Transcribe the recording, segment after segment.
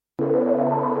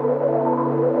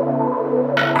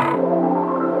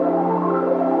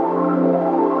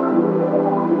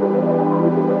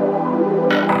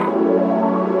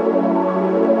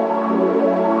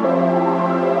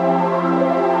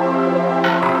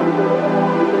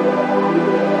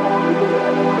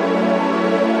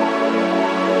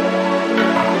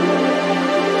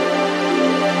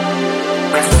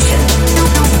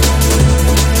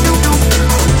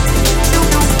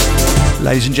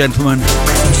Ladies and gentlemen,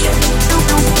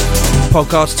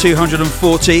 podcast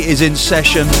 240 is in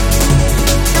session,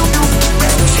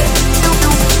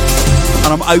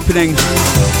 and I'm opening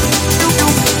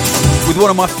with one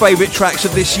of my favourite tracks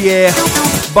of this year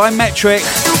by Metric.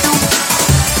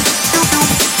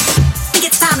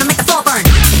 It's time to make the floor burn.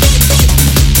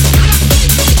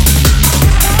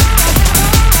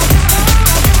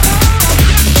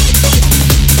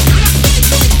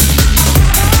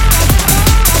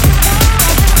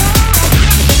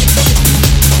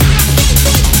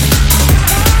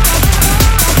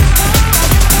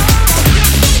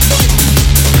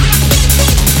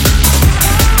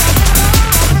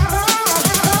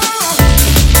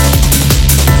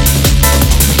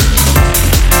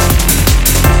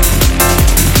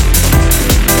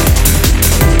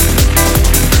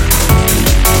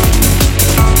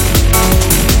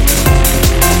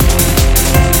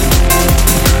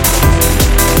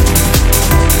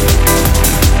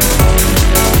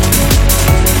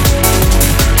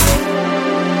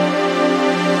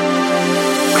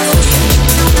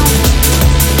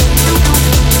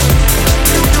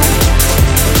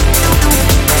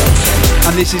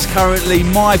 This is currently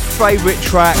my favourite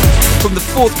track from the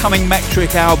forthcoming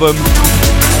Metric album.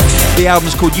 The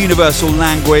album's called Universal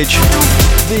Language.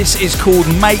 This is called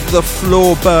Make the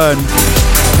Floor Burn.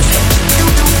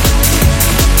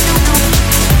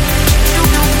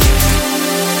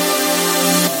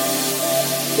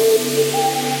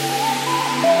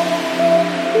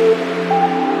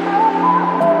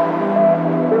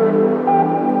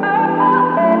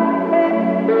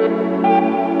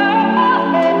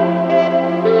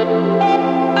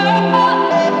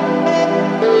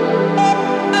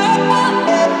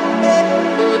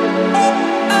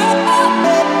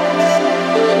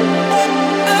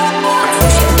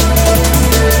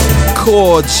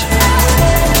 Chords.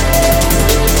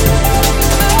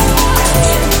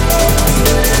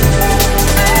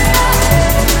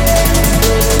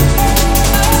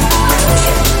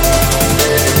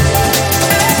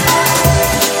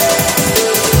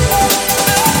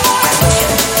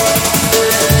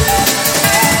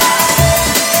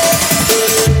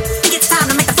 It's time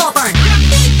to make the floor burn.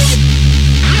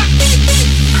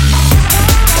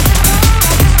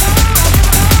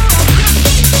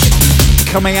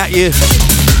 Coming at you.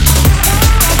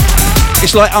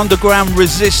 It's like Underground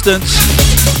Resistance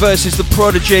versus The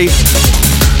Prodigy.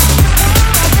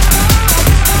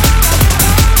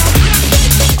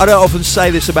 I don't often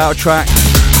say this about a track,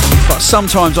 but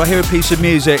sometimes I hear a piece of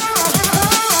music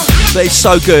that is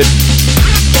so good,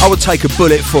 I would take a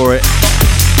bullet for it.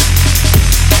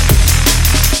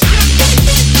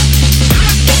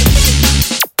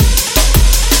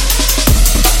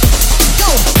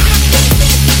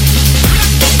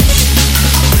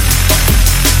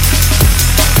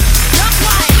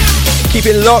 Keep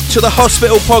it locked to the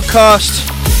Hospital Podcast.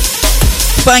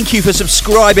 Thank you for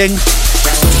subscribing.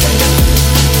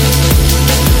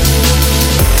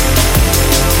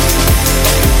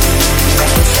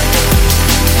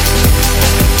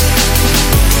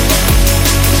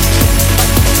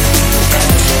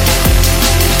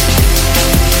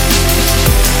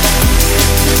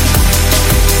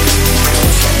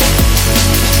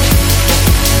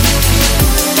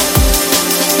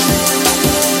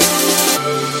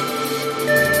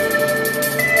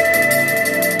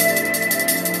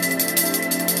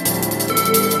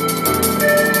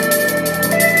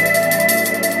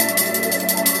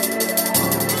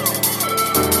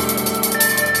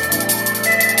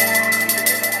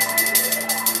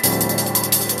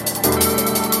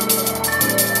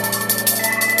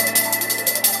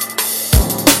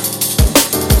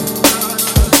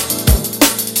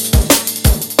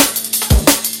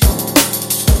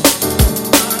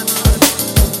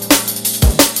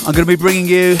 I'm going to be bringing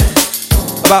you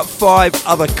about 5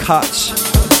 other cuts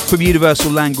from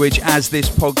Universal Language as this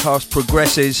podcast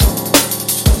progresses.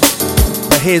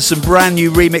 But here's some brand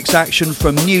new remix action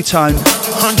from Newtone.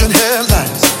 100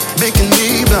 headlights making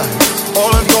me blind.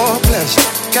 All of your pleasure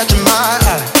catching my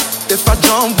eye. If I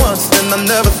jump once, then I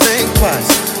never think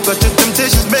twice. But your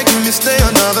temptation's making me stay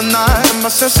another night. And my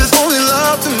senses only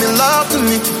love to me, love to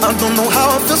me. I don't know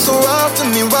how I feel so robbed to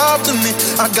me, robbed to me.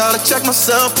 I gotta check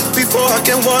myself before I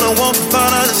get what I want.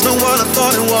 Find out it's not what I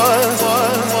thought it was.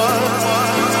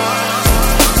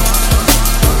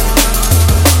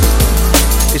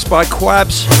 It's by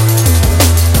Quabs.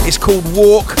 It's called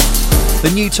Walk, the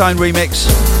Newtone remix.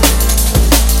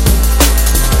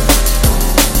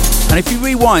 And if you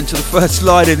rewind to the first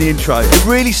line in the intro, it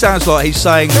really sounds like he's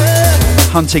saying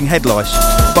hunting head lice,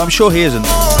 but I'm sure he isn't.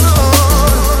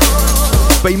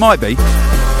 But he might be.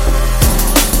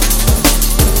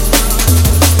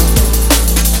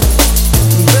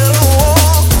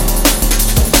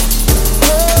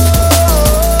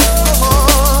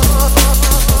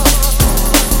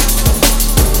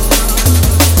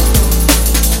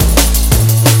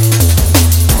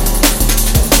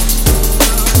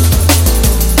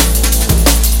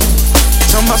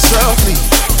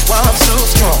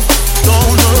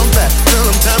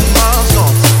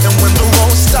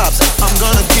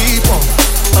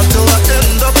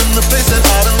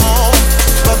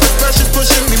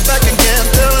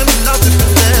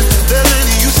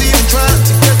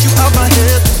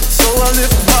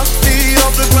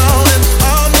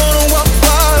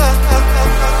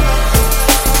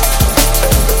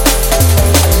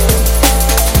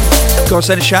 Gotta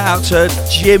send a shout out to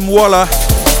Jim Waller,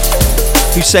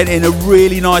 who sent in a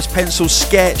really nice pencil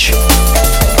sketch.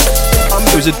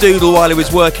 It was a doodle while he was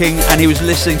working and he was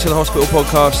listening to the Hospital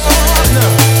podcast.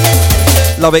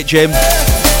 Love it, Jim.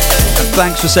 And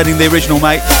thanks for sending the original,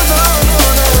 mate.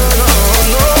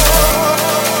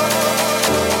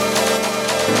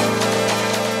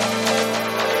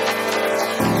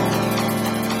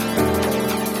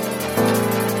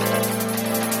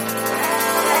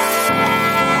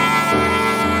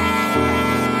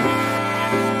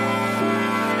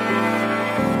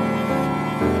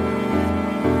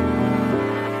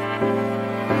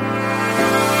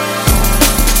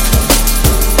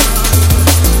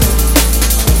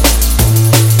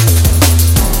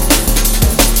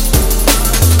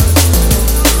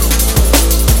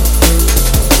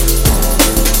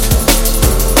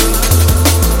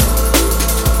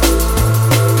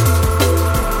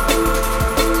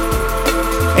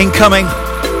 Incoming.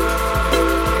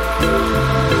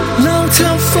 Long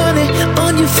time funny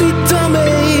on your feet,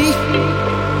 dummy.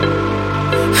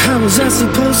 How was I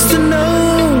supposed to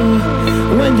know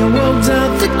when you walked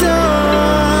out the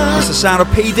door? That's the sound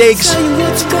of P. Diggs. Tell you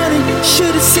what's funny,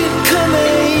 should have seen it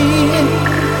coming.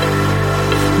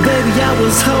 Baby, I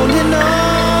was holding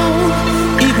on,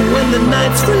 even when the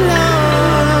nights were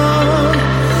long.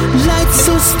 Lights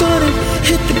so stunning,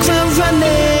 hit the ground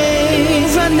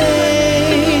running, running.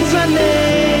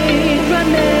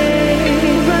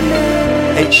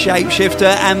 It's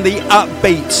Shapeshifter and the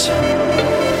Upbeats.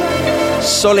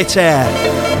 Solitaire.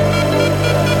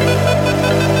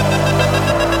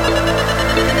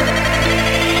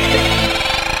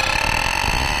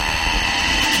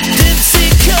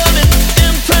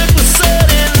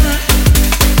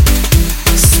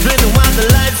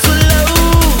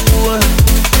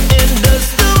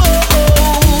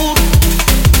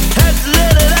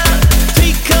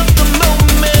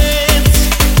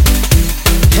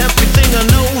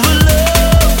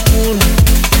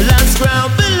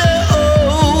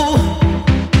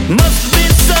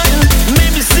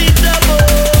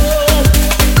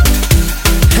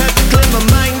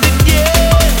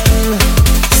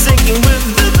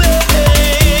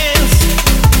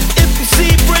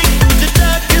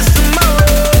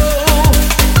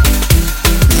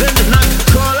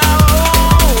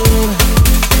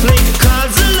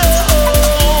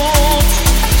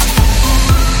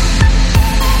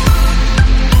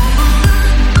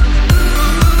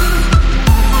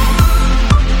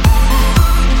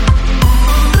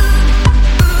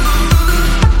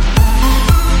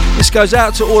 Goes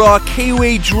out to all our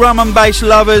Kiwi drum and bass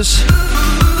lovers.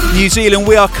 New Zealand,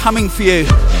 we are coming for you.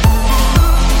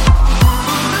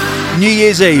 New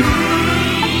Year's Eve.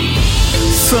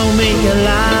 Throw me a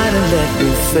line and let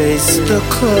me face the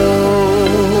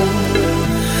cold.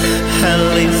 At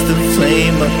least the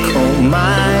flame I call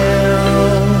my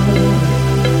own.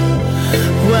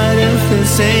 What if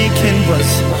this aching was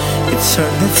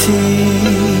eternity?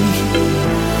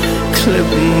 Clip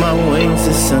my wings,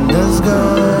 the sun does go.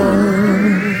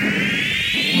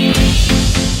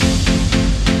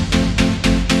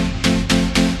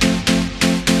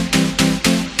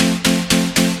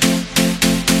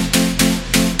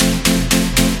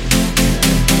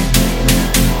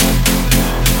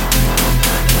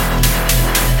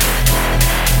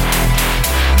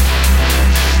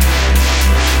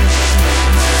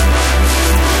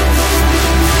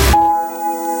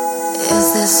 Is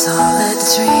this all a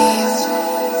dream?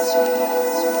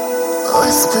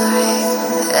 Whispering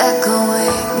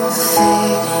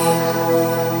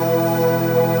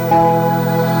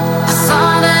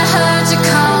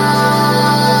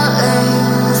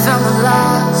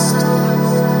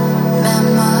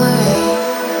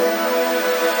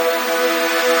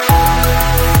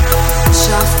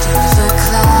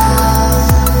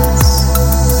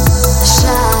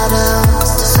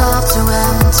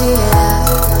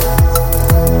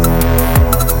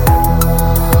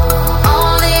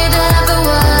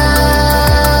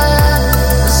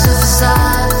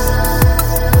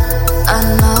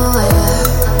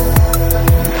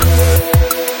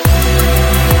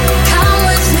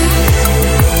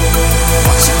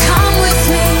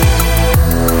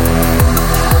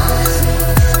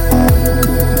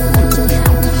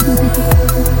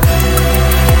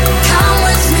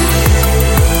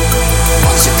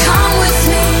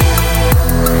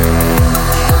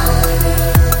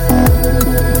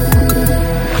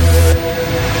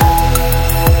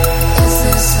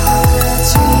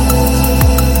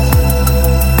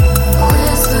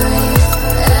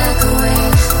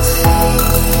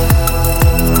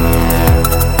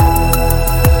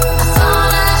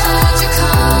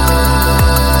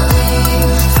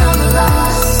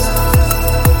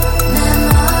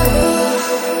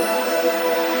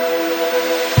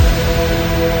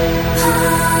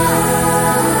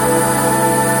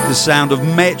the sound of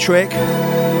Metric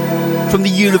from the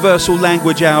Universal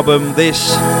Language album.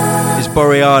 This is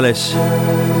Borealis.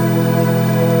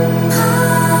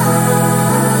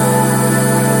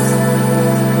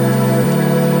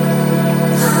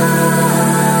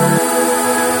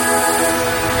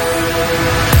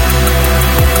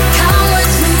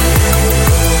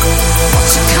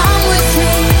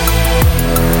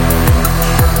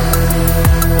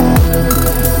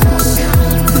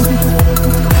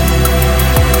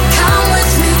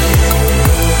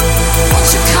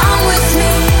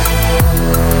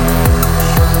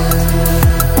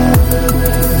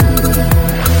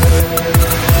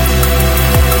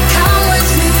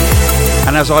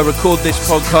 And as I record this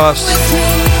podcast,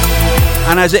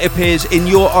 and as it appears in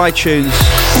your iTunes,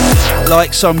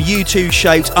 like some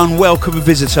U2-shaped unwelcome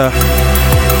visitor,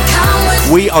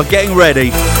 we are getting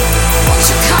ready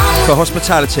for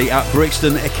hospitality at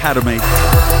Brixton Academy.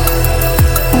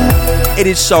 It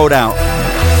is sold out.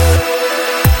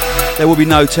 There will be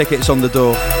no tickets on the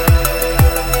door.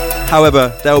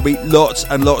 However, there will be lots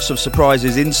and lots of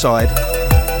surprises inside.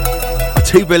 I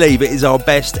do believe it is our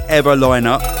best ever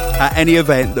lineup at any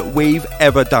event that we've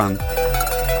ever done.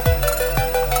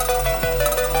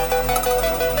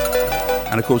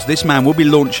 And of course, this man will be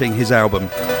launching his album.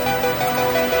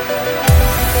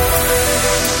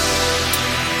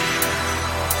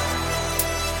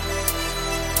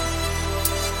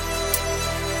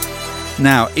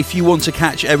 Now, if you want to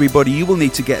catch everybody, you will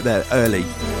need to get there early.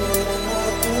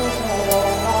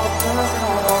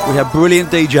 We have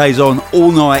brilliant DJs on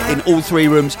all night in all three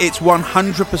rooms. It's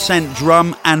 100%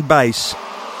 drum and bass.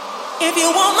 If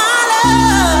you want my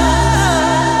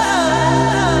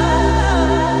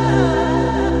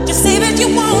love, just say that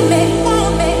you want me.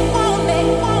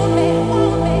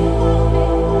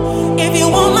 If you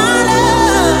want my love,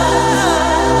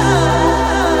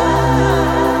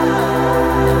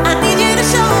 I need you to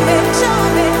show me.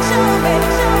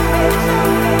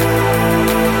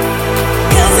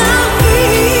 'Cause I'm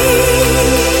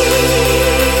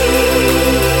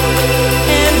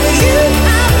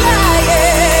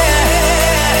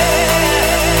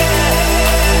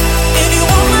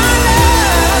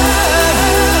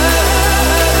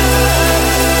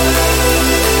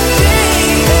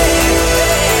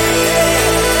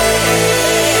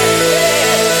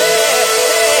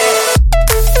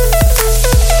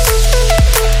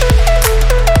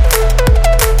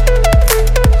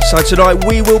So tonight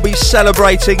we will be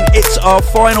celebrating. It's our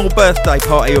final birthday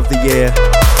party of the year.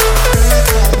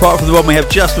 Apart from the one we have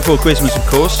just before Christmas, of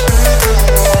course.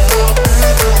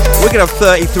 We're going to have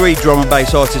 33 drum and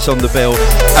bass artists on the bill.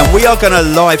 And we are going to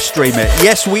live stream it.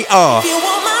 Yes, we are.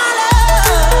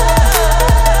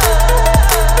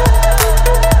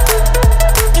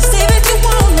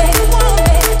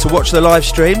 To watch the live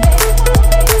stream,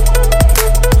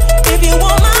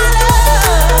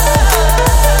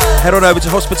 head on over to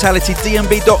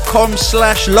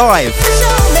hospitalitydnb.com/live.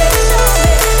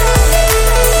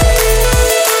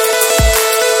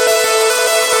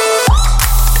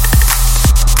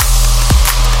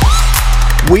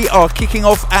 We are kicking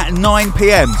off at 9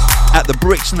 PM at the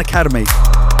Brixton Academy.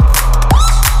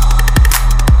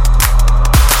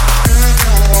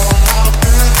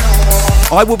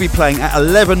 I will be playing at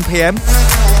 11 PM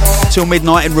till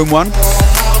midnight in room 1.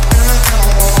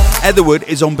 Etherwood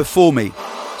is on before me.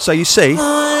 So you see,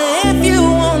 if you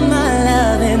want my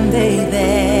loving, baby,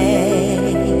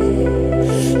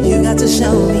 you got to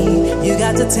show me, you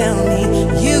got to tell me,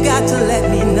 you got to let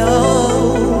me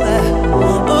know.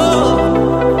 Oh,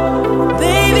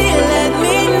 baby, let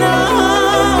me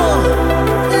know.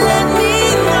 Let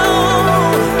me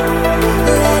know.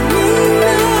 Let me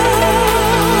know.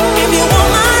 If you want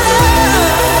my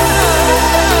love,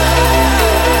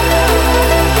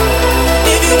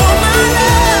 if you want my love.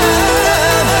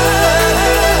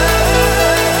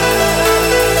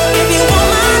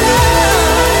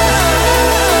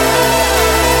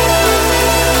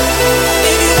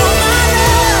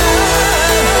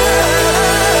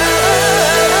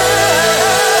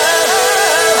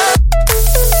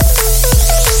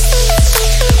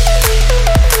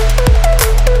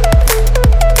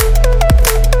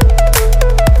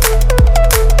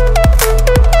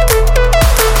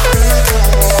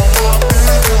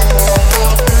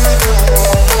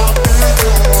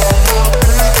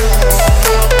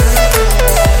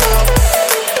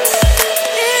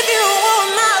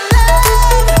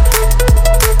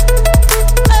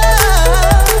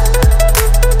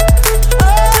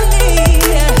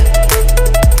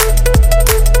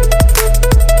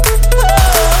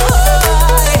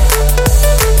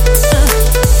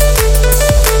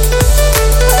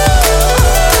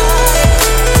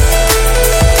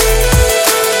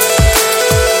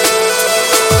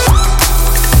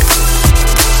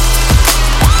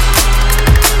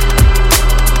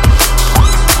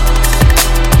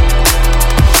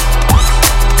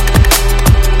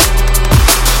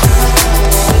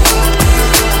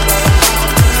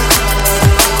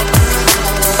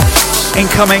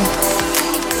 incoming.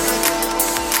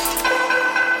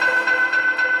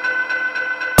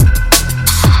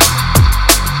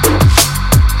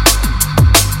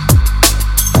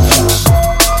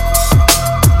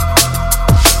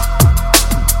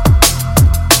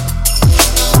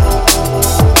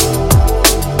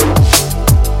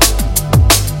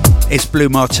 It's Blue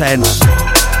Martin.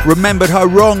 Remembered Her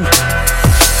Wrong.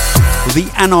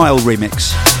 The Anile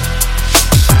remix.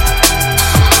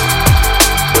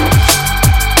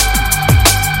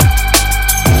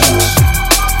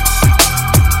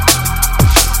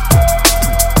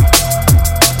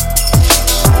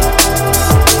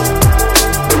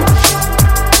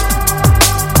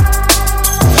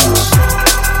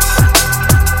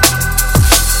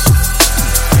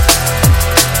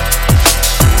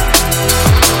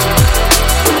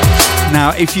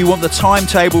 Now, if you want the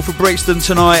timetable for Brixton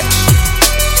tonight,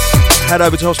 head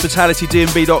over to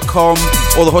hospitalitydnb.com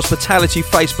or the Hospitality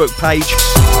Facebook page.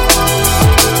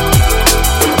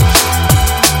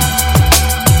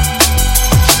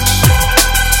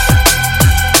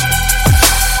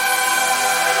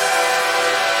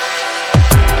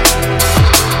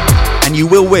 And you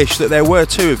will wish that there were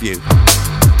 2 of you.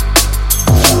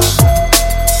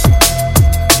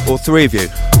 Or 3 of you.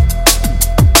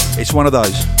 It's one of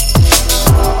those.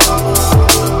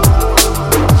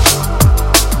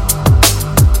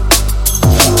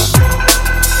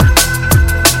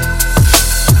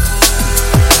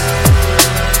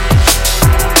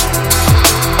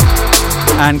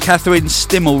 And Catherine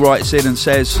Stimmel writes in and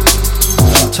says,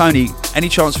 Tony, any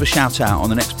chance for shout out on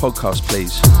the next podcast,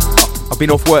 please? I've been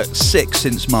off work sick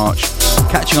since March,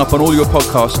 catching up on all your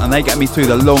podcasts, and they get me through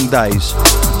the long days.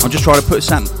 I'm just trying to put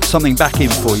something back in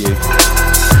for you.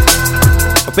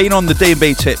 I've been on the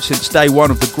D&B tip since day one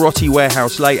of the grotty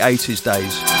warehouse late 80s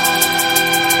days.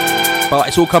 But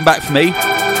it's all come back for me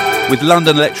with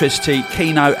London Electricity,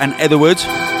 Keno and Etherwood,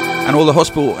 and all the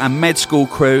hospital and med school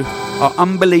crew are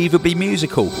unbelievably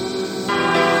musical.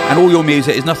 And all your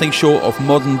music is nothing short of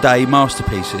modern day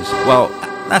masterpieces. Well,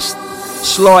 that's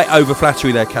slight over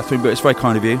flattery there, Catherine, but it's very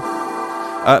kind of you.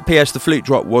 P.S. the flute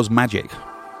drop was magic.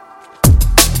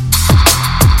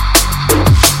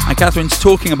 And Catherine's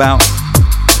talking about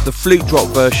the flute drop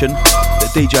version that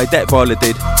DJ Detweiler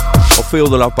did of Feel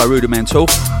the Love by Rudimental,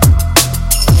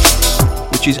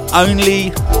 which is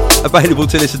only available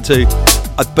to listen to,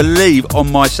 I believe,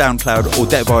 on my SoundCloud or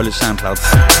Detweiler's SoundCloud.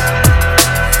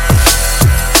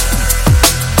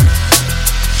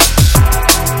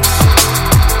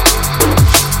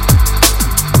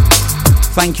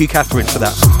 Thank you, Catherine, for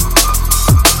that.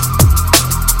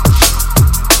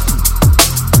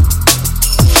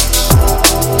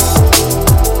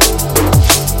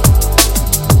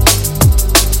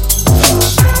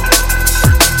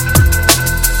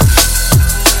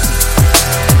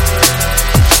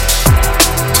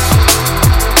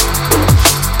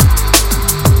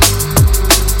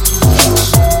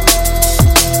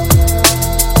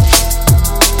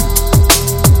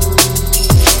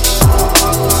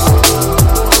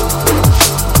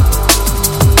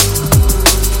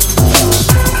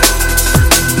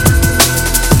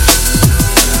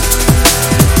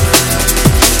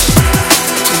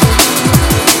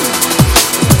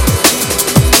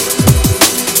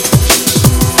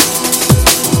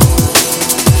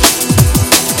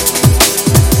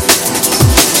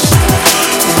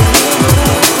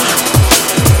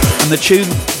 The tune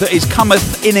that is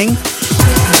cometh inning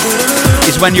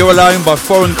is When You're Alone by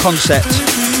Foreign Concept.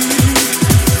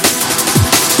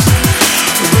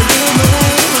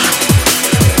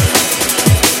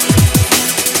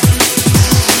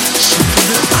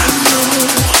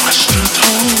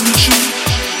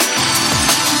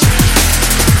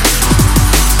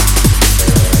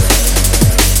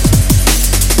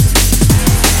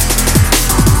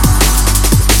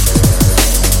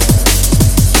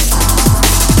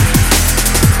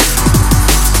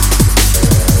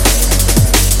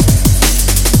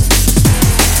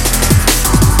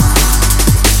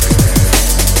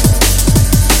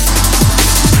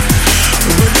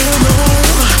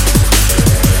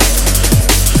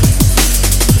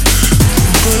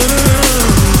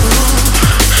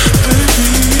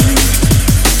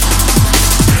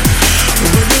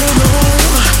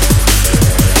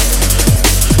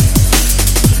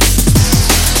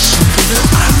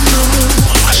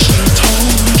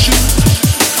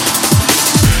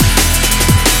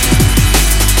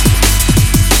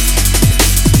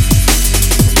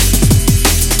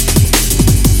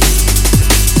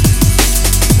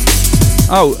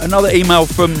 Oh, another email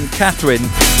from Catherine.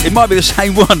 It might be the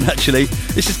same one, actually.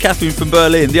 This is Catherine from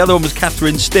Berlin. The other one was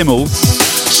Catherine Stimmel.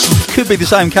 Could be the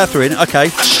same Catherine. Okay.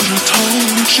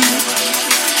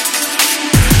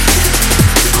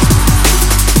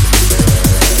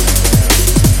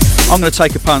 I'm going to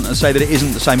take a punt and say that it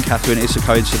isn't the same Catherine, it's a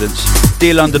coincidence.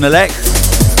 Dear London Elect,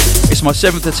 it's my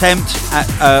 7th attempt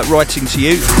at writing to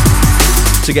you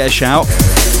to get a shout.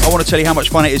 I want to tell you how much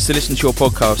fun it is to listen to your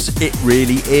podcast. It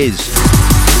really is.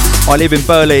 I live in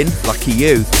Berlin, lucky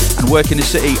you, and work in a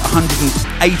city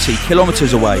 180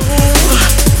 kilometres away.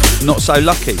 Not so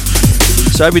lucky.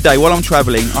 So every day while I'm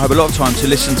travelling, I have a lot of time to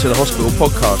listen to the Hospital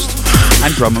podcast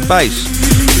and Drum and Bass.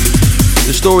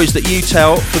 The stories that you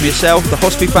tell from yourself, the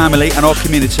Hospital family and our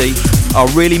community are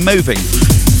really moving.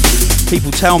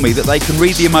 People tell me that they can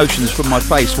read the emotions from my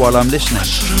face while I'm listening.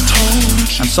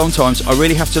 And sometimes I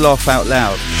really have to laugh out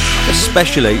loud,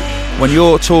 especially when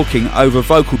you're talking over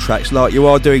vocal tracks like you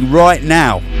are doing right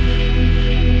now.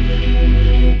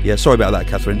 Yeah, sorry about that,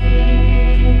 Catherine.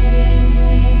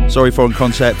 Sorry, Foreign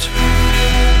Concept.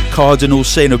 Cardinal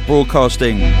sin of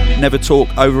broadcasting. Never talk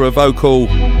over a vocal.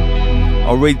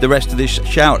 I'll read the rest of this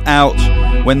shout out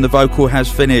when the vocal has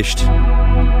finished.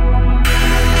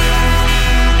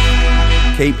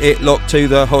 Keep it locked to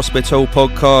the Hospital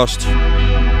podcast.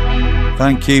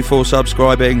 Thank you for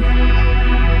subscribing.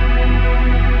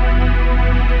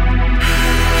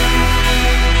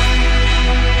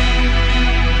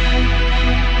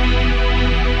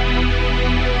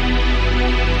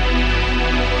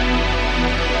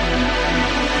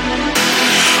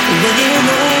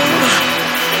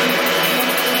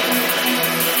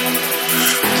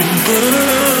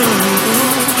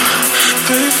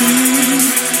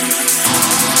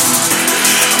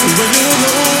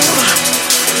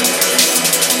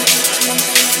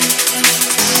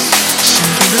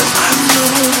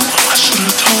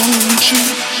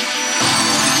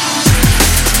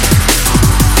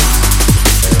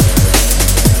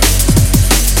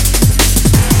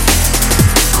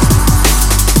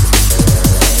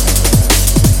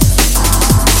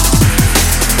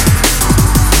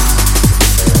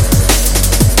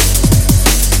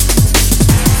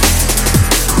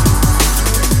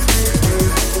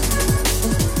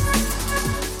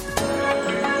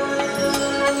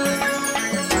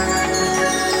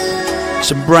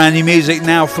 Some brand new music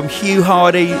now from Hugh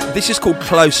Hardy. This is called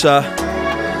Closer,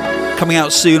 coming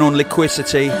out soon on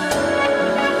Liquidity.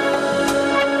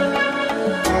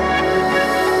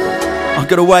 I'm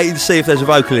going to wait and see if there's a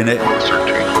vocal in it.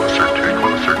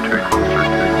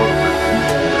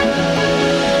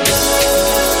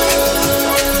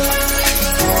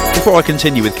 Before I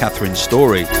continue with Catherine's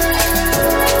story,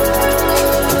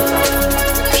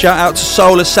 shout out to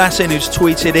Soul Assassin who's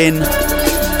tweeted in.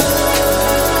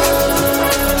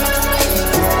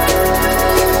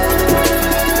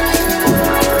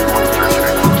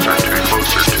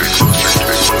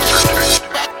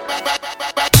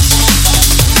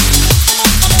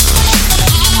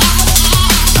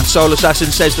 Soul Assassin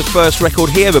says the first record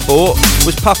he ever bought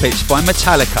was Puppets by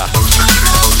Metallica.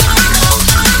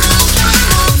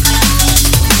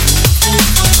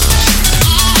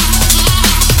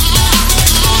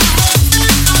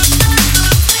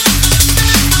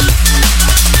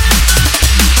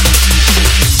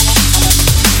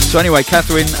 So anyway,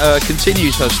 Catherine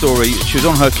continues her story. She was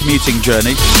on her commuting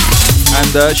journey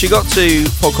and she got to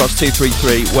podcast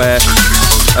 233 where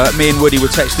me and Woody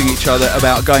were texting each other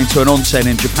about going to an onsen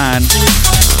in Japan.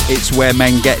 It's where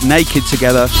men get naked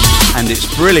together and it's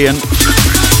brilliant.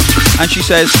 And she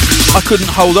says, I couldn't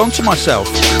hold on to myself.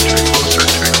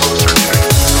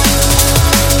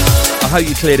 I hope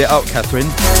you cleared it up, Catherine.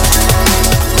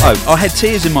 Oh, I had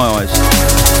tears in my eyes.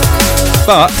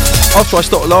 But after I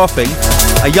stopped laughing,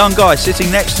 a young guy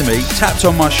sitting next to me tapped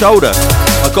on my shoulder.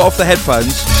 I got off the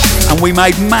headphones and we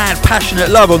made mad passionate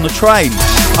love on the train.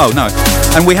 Oh no,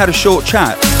 and we had a short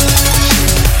chat.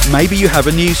 Maybe you have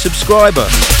a new subscriber.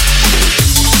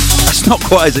 That's not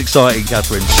quite as exciting,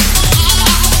 Catherine.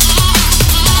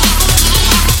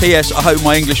 P.S. I hope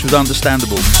my English was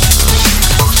understandable.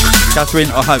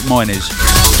 Catherine, I hope mine is.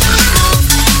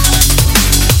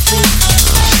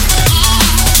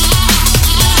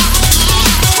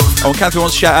 Oh, Catherine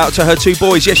wants to shout out to her two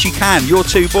boys. Yes, you can. Your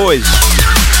two boys.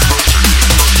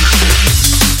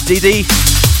 Diddy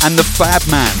and the Fab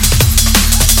Man.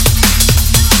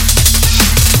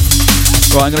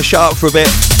 Right, I'm going to shut up for a bit.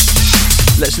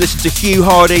 Let's listen to Hugh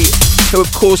Hardy, who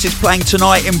of course is playing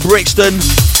tonight in Brixton.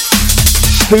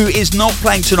 Who is not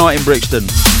playing tonight in Brixton?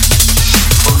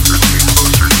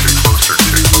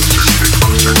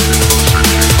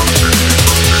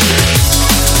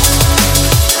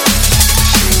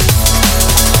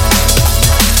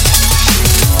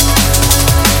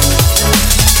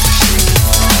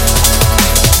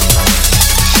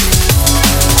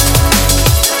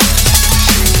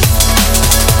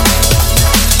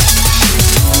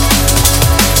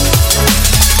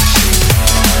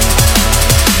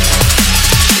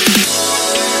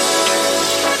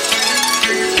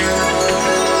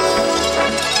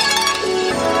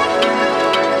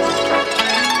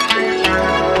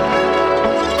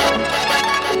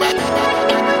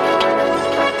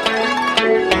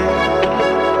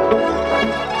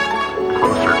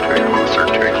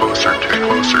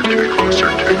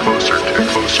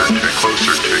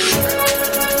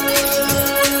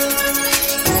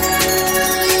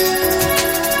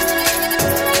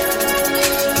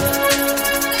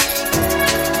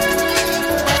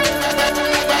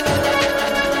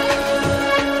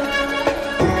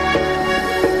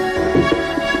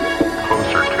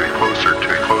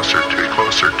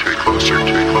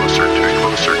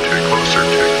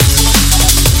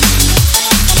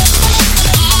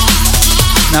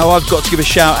 Now I've got to give a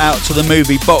shout out to the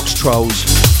movie Box Trolls,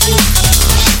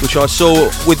 which I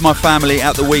saw with my family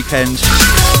at the weekend.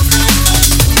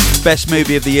 Best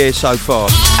movie of the year so far.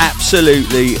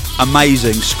 Absolutely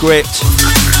amazing script,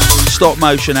 stop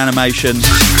motion animation.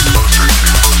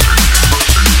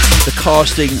 The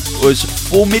casting was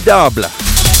formidable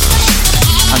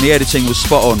and the editing was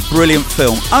spot on. Brilliant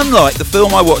film. Unlike the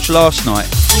film I watched last night,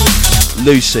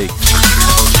 Lucy,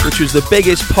 which was the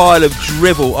biggest pile of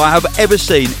drivel I have ever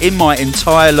seen in my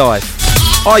entire life.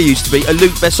 I used to be a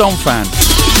Luc Besson fan.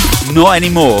 Not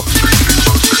anymore.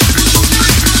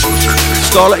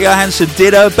 Scarlett Johansson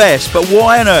did her best, but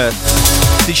why on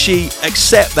earth did she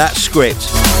accept that script?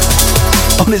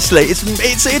 Honestly,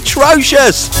 it's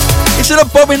atrocious. It's an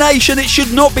abomination. It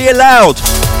should not be allowed.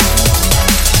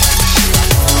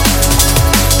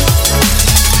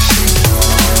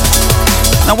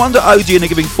 No wonder Odeon are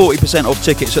giving 40% off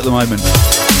tickets at the moment.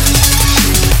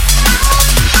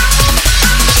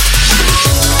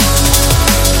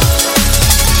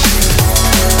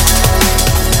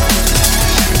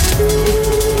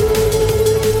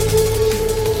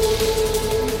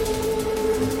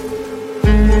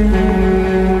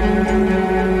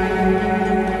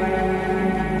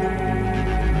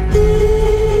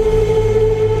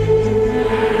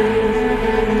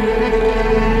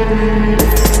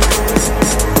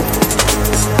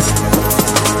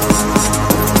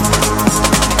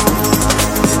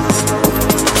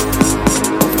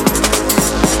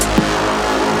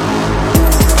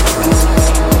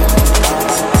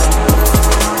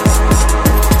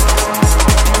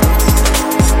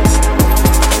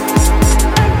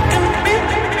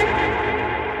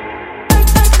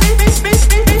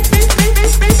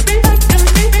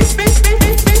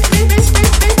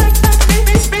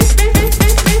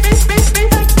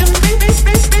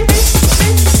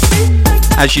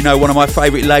 As you know, one of my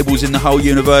favourite labels in the whole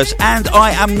universe, and I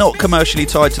am not commercially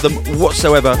tied to them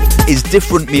whatsoever, is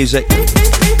Different Music.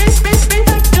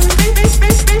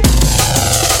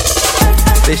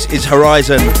 This is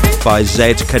Horizon by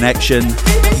Z Connection.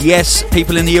 Yes,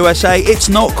 people in the USA, it's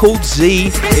not called Z,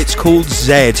 it's called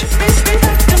Z.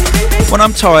 When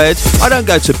I'm tired, I don't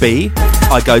go to B,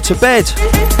 I go to bed.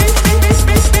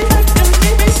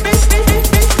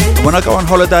 And when I go on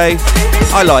holiday,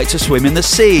 I like to swim in the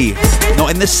sea,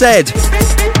 not in the Sed.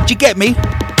 Do you get me?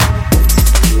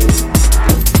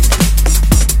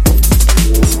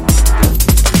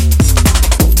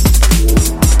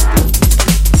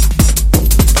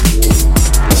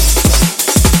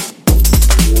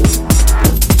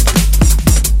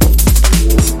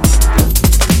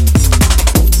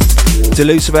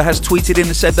 Delucifer has tweeted in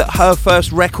and said that her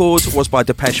first record was by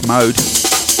Depeche Mode.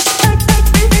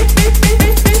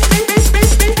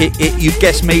 You've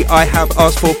guessed me, I have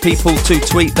asked for people to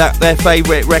tweet that their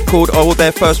favourite record or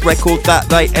their first record that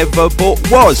they ever bought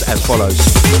was as follows.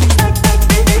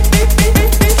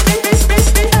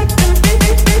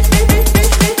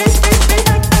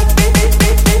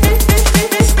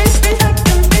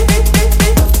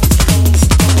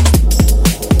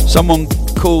 Someone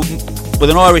called with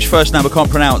an Irish first name I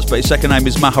can't pronounce, but his second name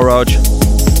is Maharaj.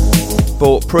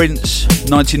 Bought Prince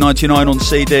 1999 on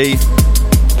CD.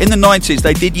 In the 90s,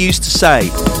 they did used to say,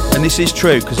 and this is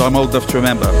true because I'm old enough to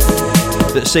remember,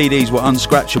 that CDs were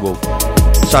unscratchable.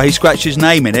 So he scratched his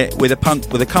name in it with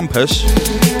a compass,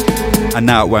 and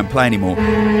now it won't play anymore.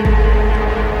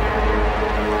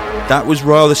 That was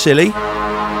rather silly.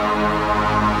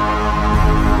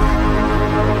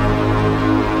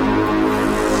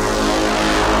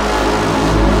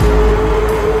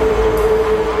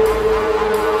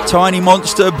 Tiny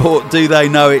Monster bought Do They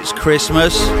Know It's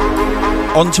Christmas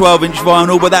on 12-inch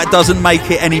vinyl, but that doesn't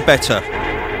make it any better.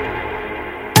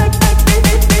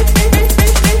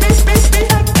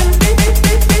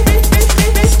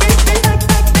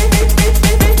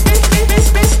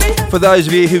 For those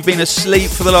of you who've been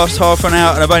asleep for the last half an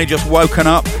hour and have only just woken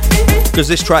up, because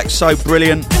this track's so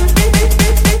brilliant,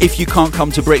 if you can't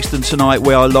come to Brixton tonight,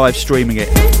 we are live streaming it.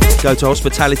 Go to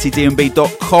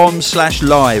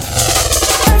hospitalitydnb.com/live.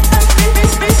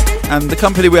 And the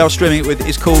company we are streaming it with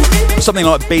is called something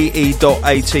like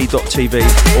be.at.tv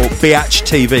or BH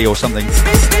TV or something.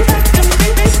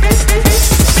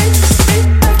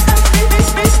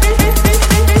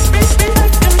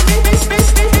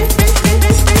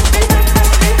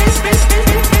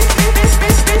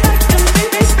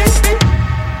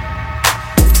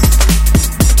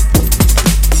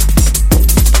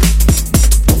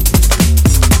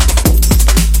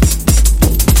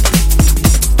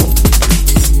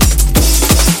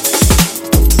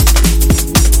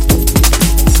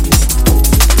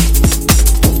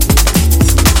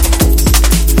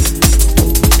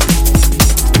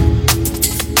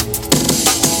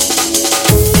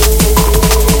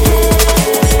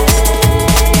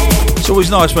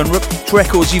 nice when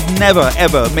records you've never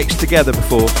ever mixed together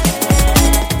before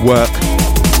work.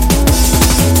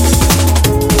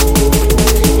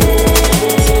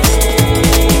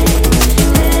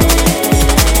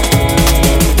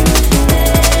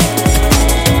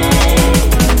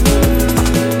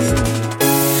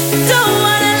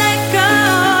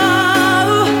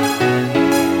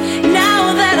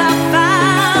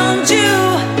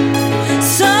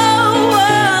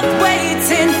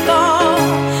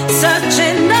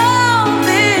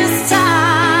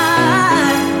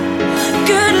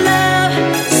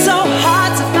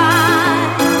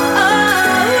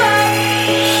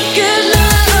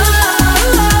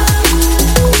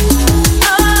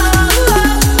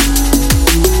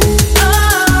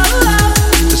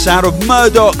 Sound of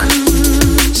Murdoch,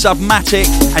 Submatic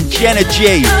and Jenna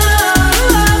G.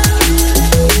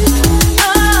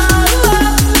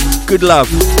 Good Love.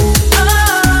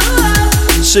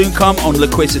 Soon come on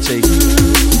Liquidity.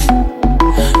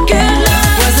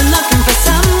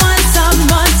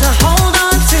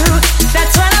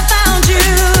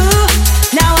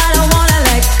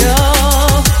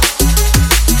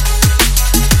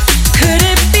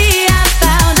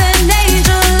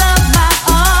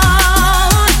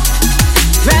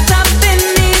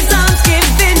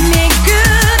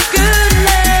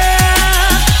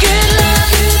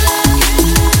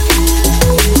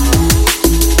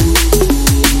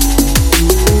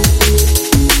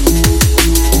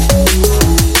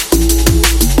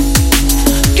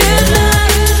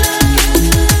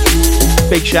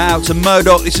 Big shout out to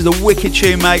Murdoch, this is a wicked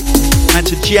tune, mate. And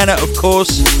to Jenna, of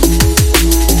course.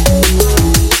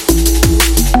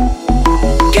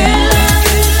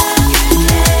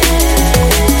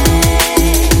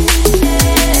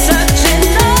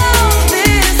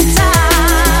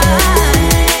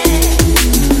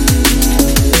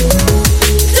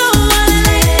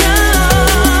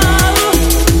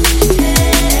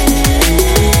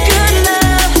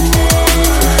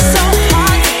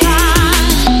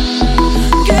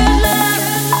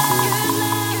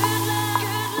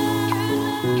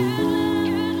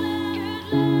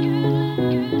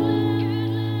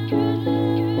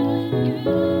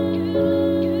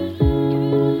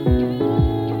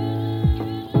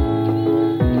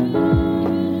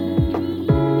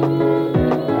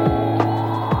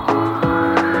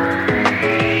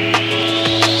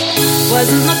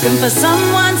 Wasn't looking for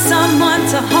someone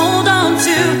to hold on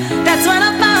to. That's when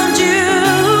I found you.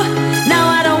 Now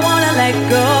I don't wanna let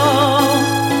go.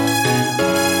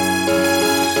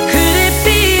 Could it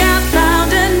be I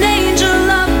found an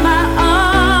angel of my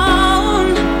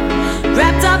own,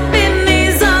 wrapped up in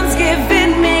these arms,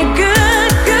 giving me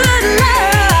good, good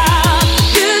love,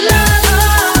 good love. Oh,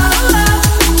 oh, oh,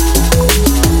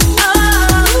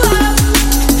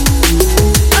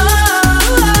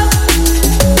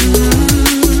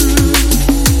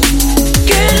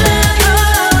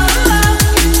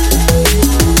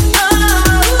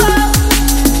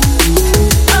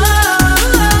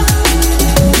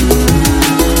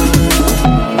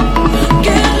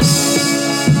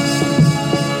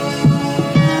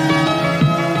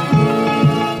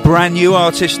 brand new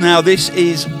artist now. This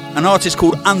is an artist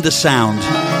called Undersound.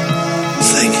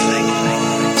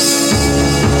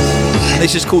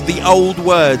 This is called The Old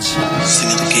Words. Sing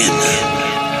it again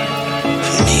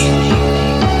for me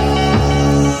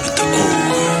with the old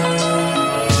words.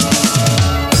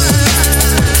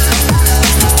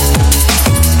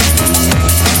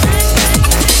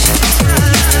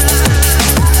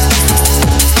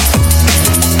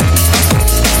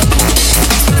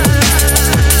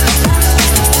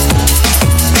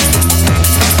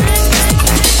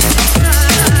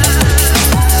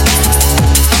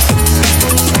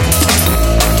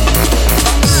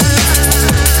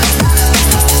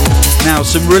 Now,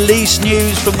 some release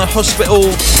news from the Hospital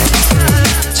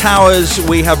Towers.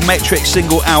 We have Metrix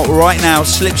single out right now,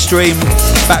 Slipstream,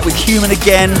 back with Human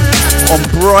again on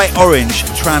bright orange,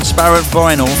 transparent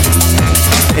vinyl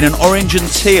in an orange and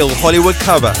teal Hollywood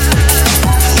cover.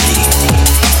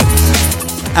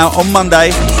 Out on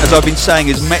Monday, as I've been saying,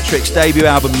 is Metric's debut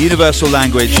album, Universal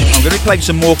Language. I'm going to be playing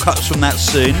some more cuts from that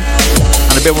soon,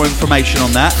 and a bit more information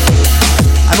on that.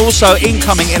 And also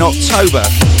incoming in October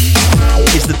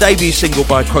is the debut single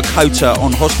by Krakota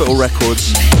on Hospital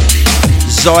Records,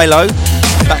 Xylo,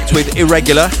 backed with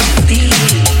Irregular.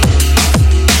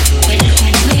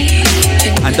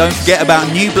 And don't forget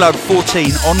about New Blood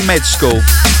 14 on Med School,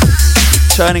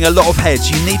 turning a lot of heads.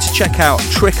 You need to check out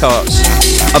Trick Art's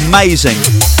amazing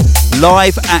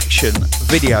live action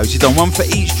videos. He's done one for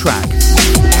each track,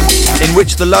 in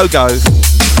which the logo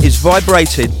is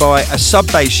vibrated by a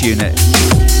sub bass unit.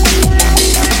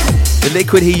 The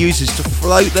liquid he uses to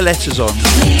float the letters on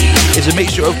is a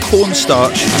mixture of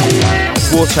cornstarch,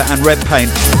 water and red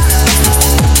paint.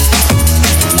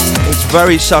 It's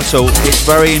very subtle, it's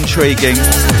very intriguing,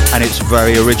 and it's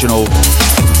very original.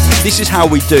 This is how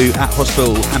we do at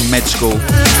hospital and med school.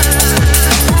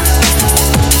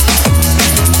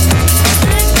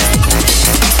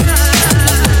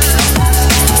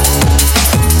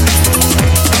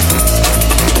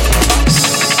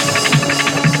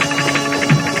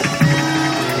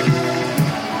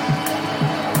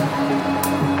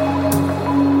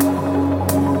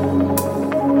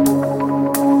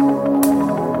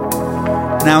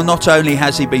 Now, not only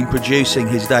has he been producing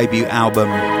his debut album,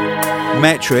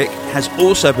 Metric has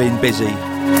also been busy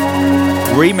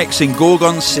remixing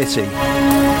Gorgon City.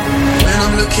 When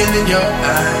I'm looking in your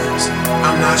eyes,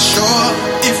 I'm not sure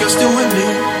if you're still with me.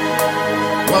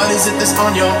 What is it that's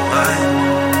on your mind?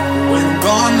 When I'm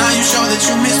gone, are you sure that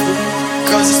you miss me?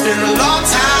 Cause it's been a long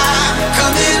time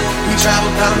coming. We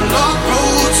traveled down a long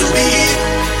road to be here.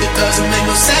 It doesn't make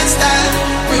no sense that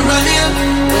we're running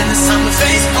when it's time to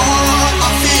face all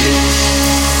our fears.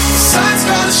 The sun's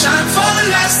gonna shine for the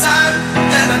last time,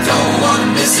 and I don't wanna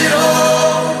miss it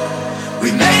all. We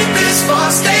made this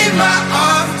far, stay in my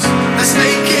arms. Let's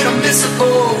make it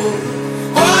unmissable.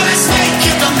 Oh, let's make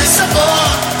it unmissable.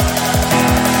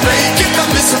 Make it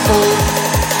unmissable.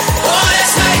 Oh,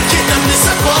 let's make it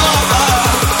unmissable.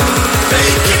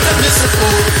 Make it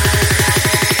unmissable.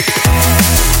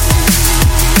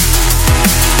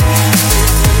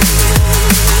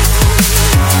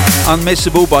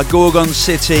 Unmissable by Gorgon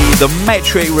City, the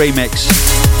Metric remix.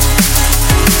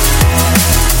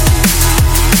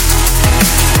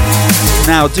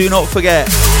 Now, do not forget,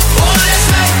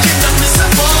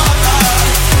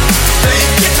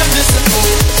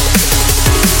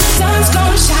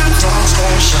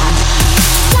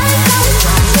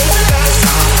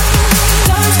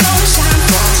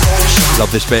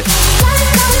 love this bit.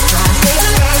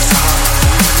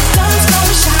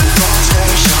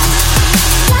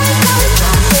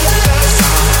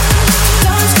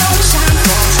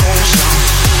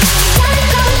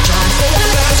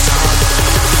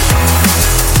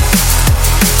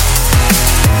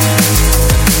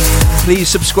 Please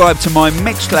subscribe to my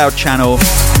Mixcloud channel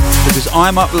because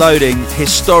I'm uploading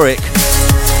historic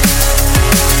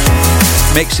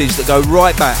mixes that go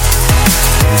right back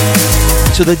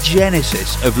to the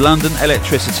genesis of London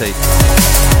electricity.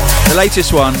 The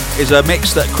latest one is a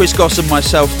mix that Chris Goss and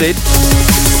myself did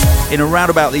in around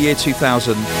about the year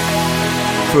 2000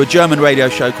 for a German radio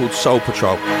show called Soul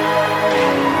Patrol.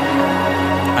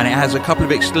 And it has a couple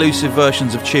of exclusive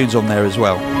versions of tunes on there as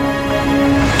well.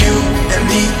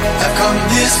 Have come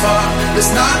this far,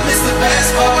 let's not miss the best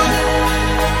part.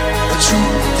 The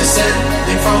truth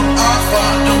descending from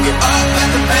afar, don't give up at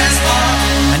the best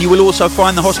part. And you will also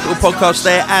find the Hospital podcast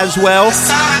there as well,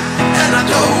 and I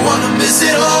don't wanna miss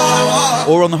it all.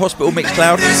 Or on the Hospital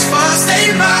Mixcloud. This far, stay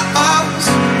in my arms.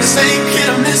 Let's make it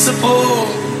unmissable.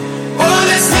 Oh,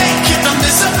 let's make it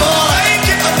unmissable. Make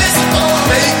it unmissable.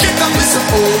 Make it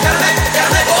unmissable.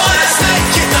 Oh, let's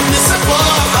make it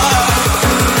unmissable.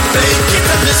 Make it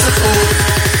unmissable.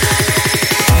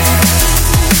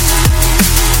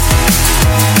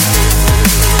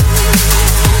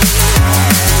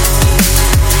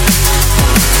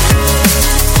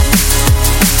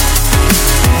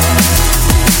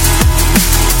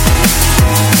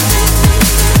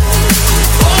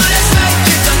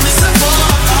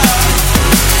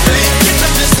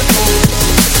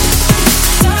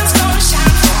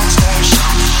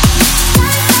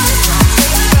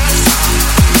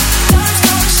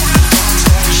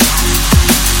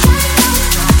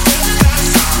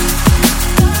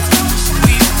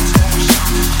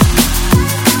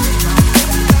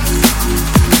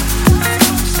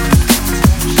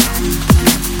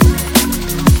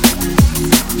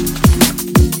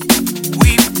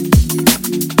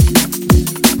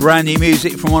 Brand new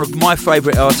music from one of my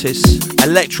favourite artists,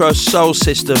 Electro Soul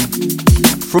System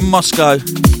from Moscow,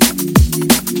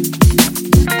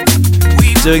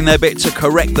 doing their bit to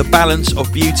correct the balance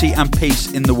of beauty and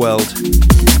peace in the world.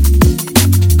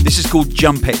 This is called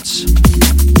Jump Hits.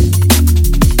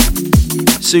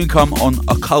 Soon come on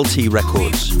Occulti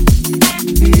Records.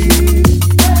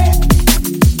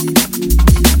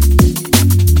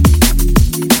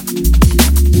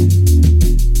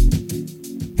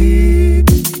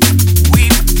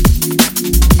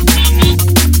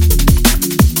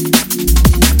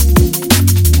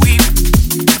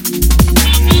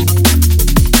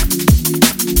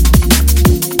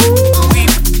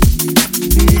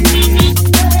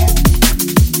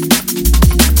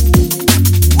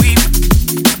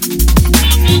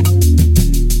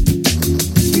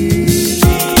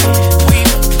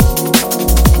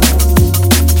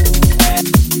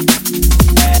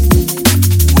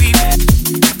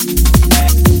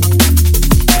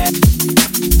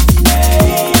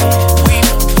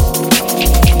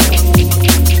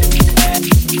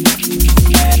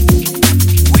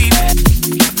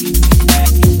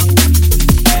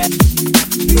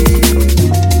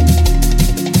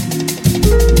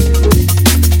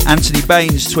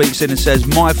 Baines tweets in and says,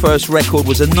 my first record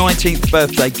was a 19th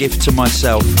birthday gift to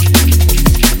myself.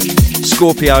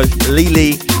 Scorpio,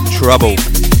 Lily Trouble.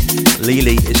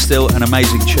 Lily is still an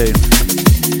amazing tune.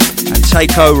 And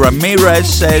Takeo Ramirez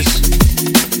says,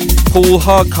 Paul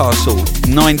Hardcastle,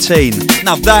 19.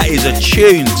 Now that is a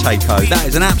tune, Takeo. That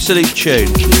is an absolute tune.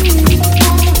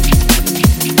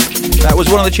 That was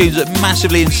one of the tunes that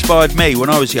massively inspired me when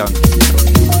I was young.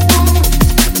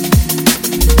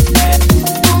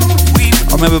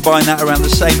 I remember buying that around the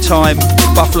same time.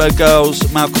 Buffalo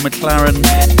Girls, Malcolm McLaren,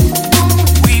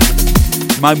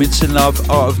 Moments in Love,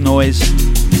 Art of Noise.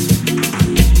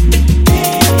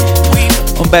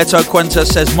 Umberto Cuenta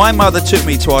says, my mother took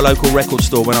me to our local record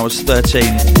store when I was 13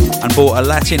 and bought a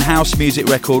Latin house music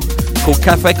record called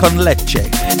Café con Leche.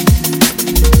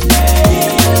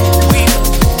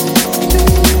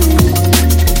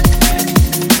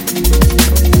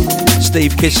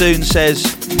 Steve Kissoon says,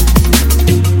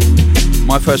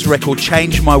 my first record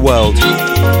changed my world.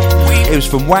 It was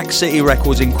from Wax City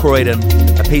Records in Croydon,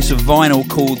 a piece of vinyl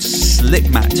called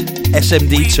Slipmat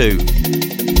SMD2.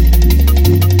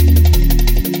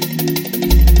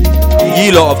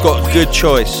 You lot have got good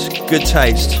choice, good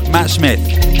taste. Matt Smith,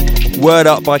 Word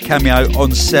Up by Cameo on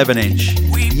 7-inch.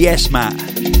 Yes, Matt.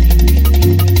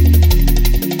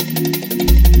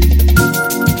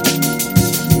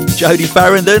 Jodie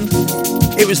Farrington,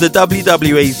 it was the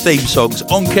WWE theme songs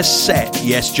on cassette.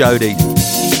 Yes, Jodie.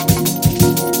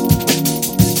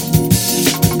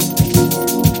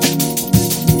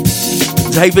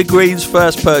 David Green's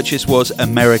first purchase was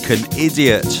American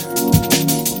Idiot.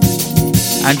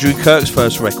 Andrew Kirk's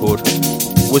first record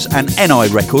was an NI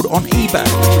record on eBay.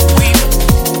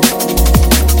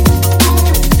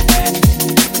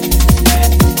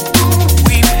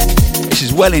 This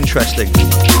is well interesting.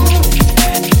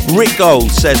 Rick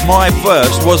Gold says, my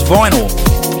first was vinyl.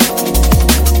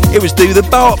 It was Do the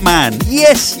Bartman.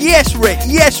 Yes, yes, Rick.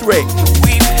 Yes, Rick.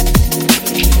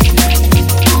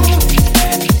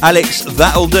 Alex,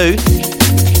 That'll Do,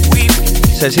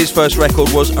 says his first record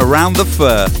was Around the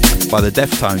Fur by the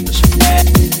Deftones.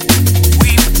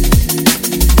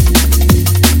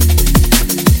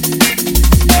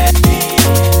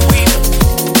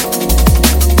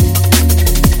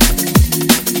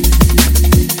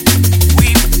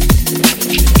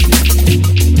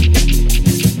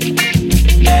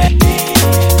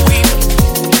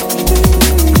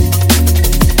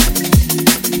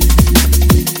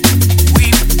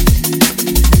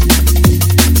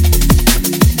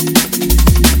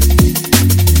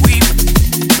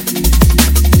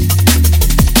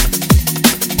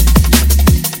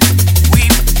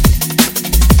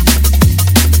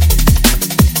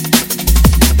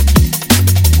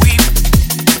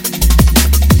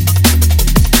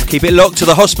 Keep it locked to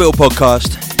the Hospital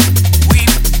Podcast.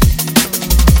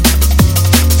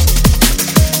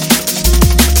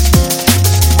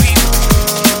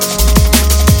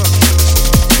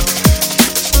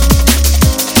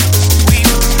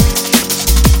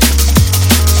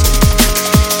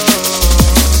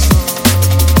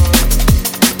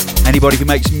 Anybody who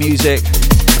makes music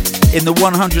in the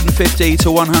 150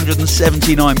 to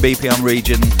 179 BPM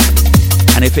region,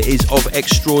 and if it is of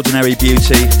extraordinary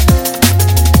beauty,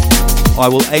 I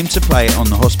will aim to play it on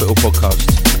the Hospital Podcast.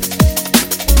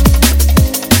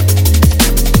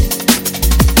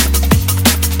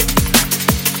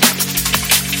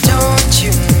 Don't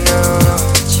you know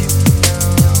what you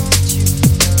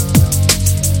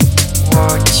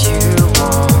want,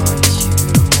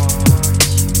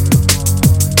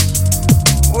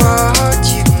 what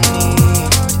you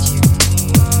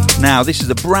need? Now, this is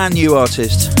a brand new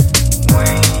artist.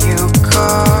 When you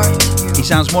caught. He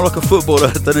sounds more like a footballer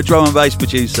than a drum and bass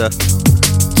producer.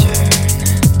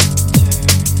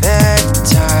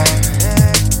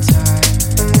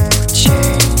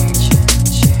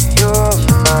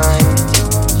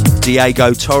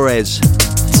 Diego Torres.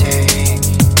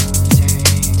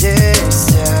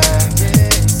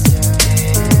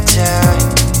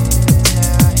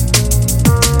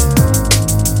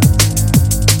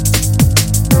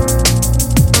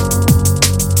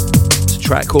 It's a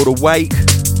track called Awake.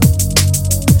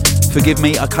 Forgive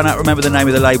me, I cannot remember the name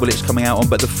of the label it's coming out on,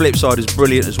 but the flip side is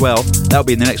brilliant as well. That'll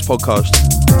be in the next podcast.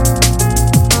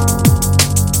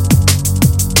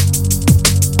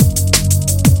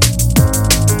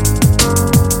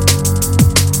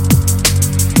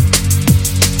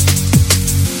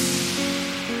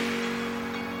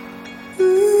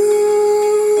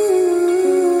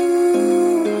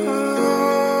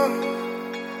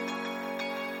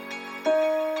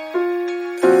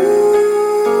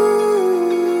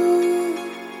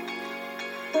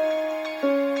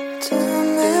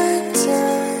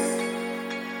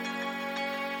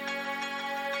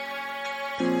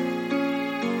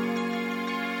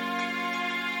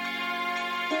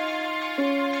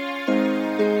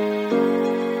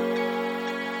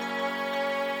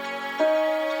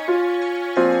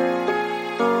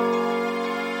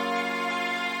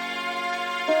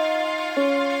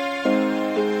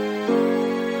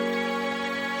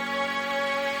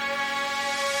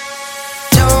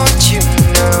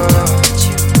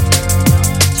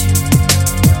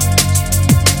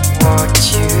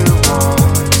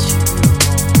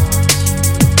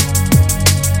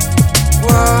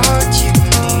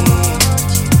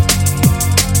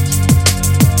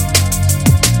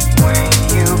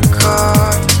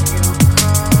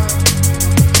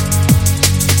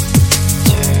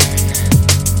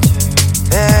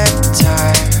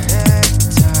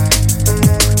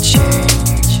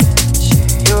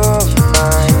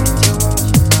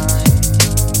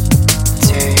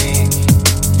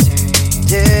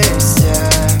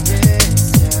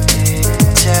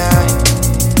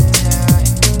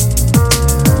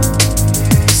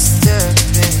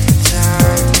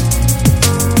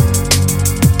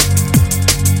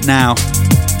 Now,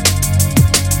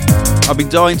 I've been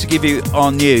dying to give you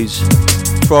our news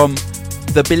from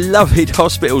the beloved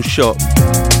hospital shop,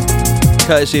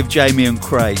 courtesy of Jamie and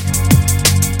Craig.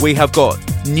 We have got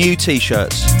new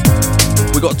t-shirts,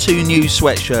 we've got 2 new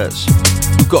sweatshirts,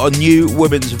 we've got a new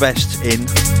women's vest in,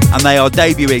 and they are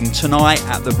debuting tonight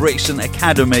at the Brixton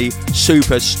Academy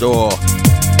Superstore,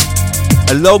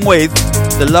 along with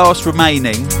the last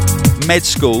remaining Med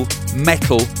School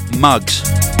metal mugs.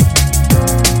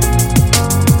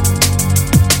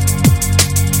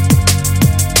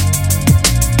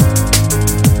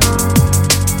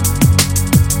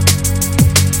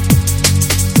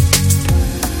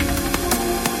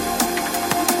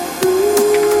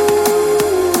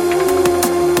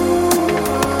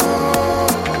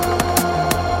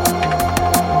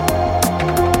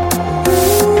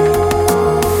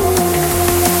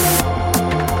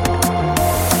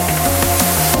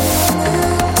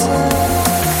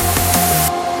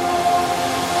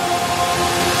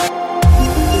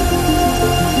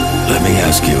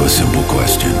 Ask you a simple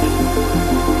question.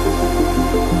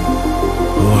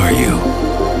 Who are you?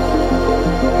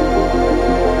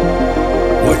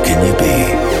 What can you be?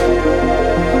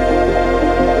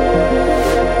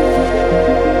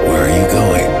 Where are you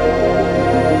going?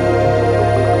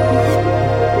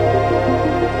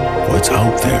 What's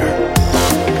out there?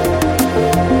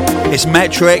 It's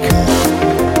Metric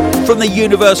from the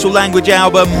Universal Language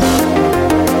album.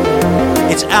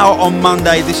 It's out on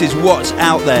Monday. This is What's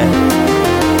Out There.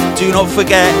 Do not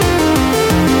forget,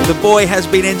 the boy has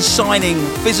been in signing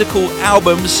physical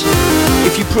albums.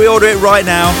 If you pre-order it right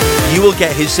now, you will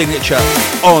get his signature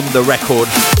on the record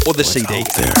or the CD.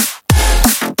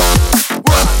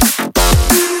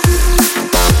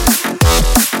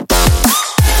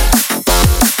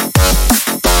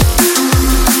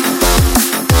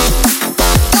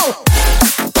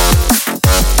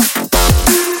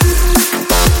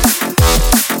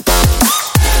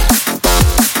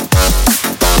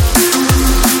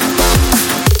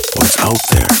 Out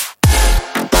there.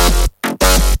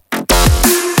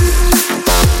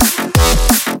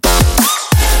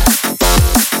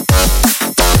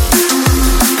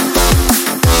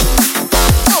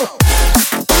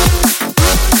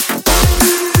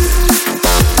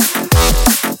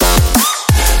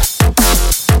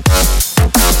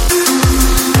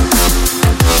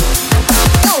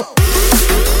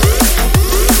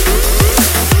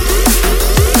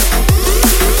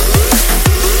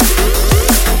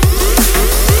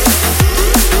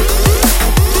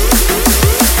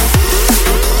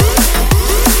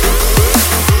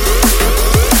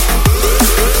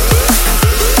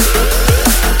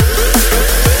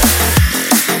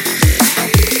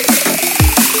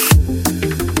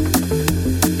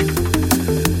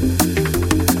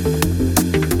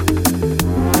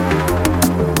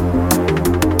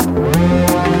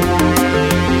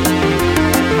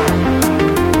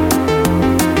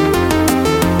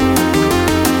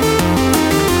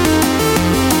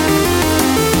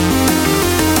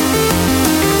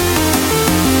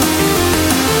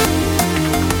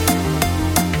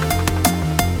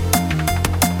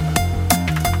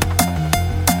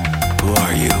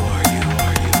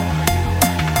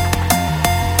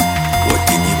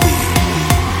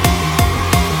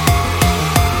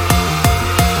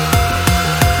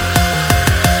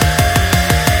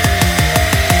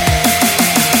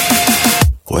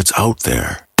 What's out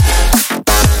there?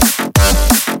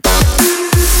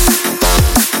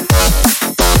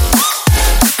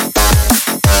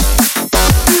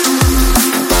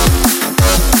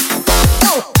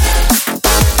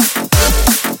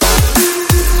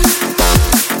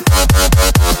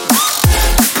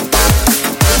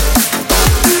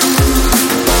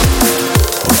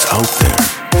 out there.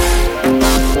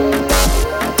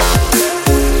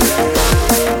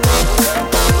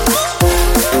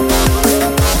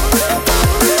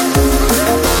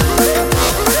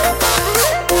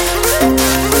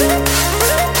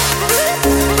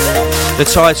 The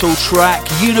title track,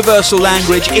 Universal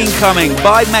Language, incoming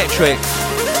by Metric.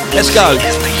 Let's go. Is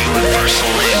the universal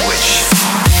language.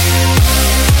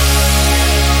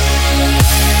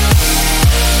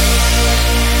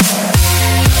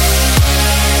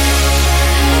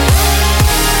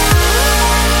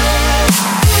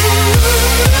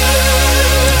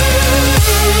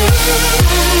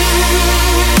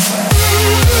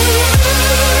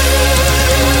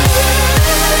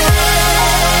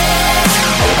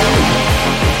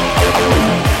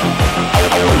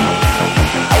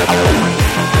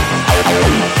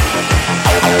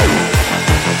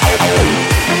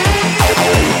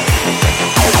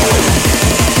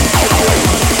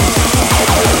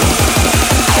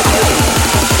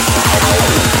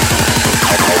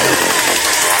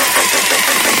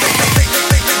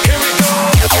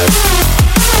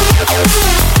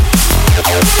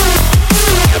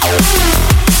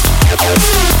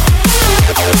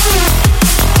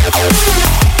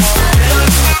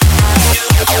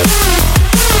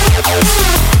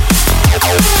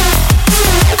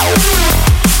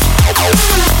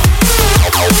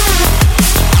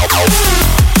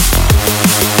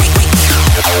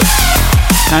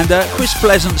 And Chris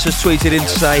Pleasance has tweeted in to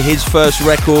say his first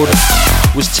record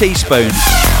was Teaspoon,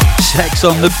 Sex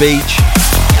on the Beach.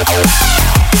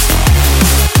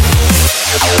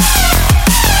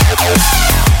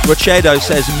 Rochedo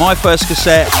says, my first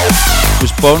cassette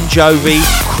was Bon Jovi,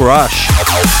 Crush.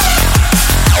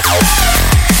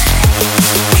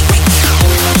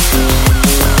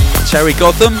 Terry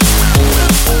Gotham,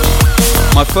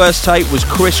 my first tape was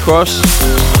Crisscross.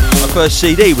 My first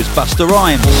CD was Busta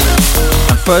Rhymes.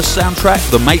 And first soundtrack,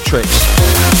 The Matrix.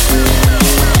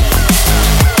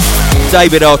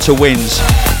 David Arter wins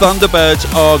Thunderbirds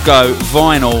Argo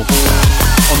vinyl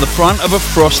on the front of a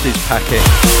Frosties packet.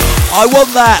 I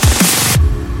want that.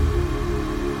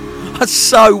 I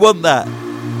so want that.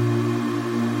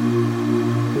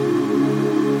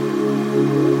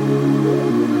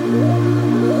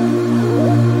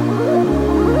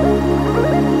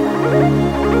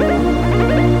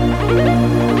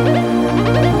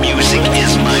 Music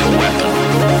is my weapon.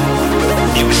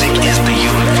 Music is the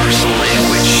universal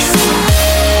language.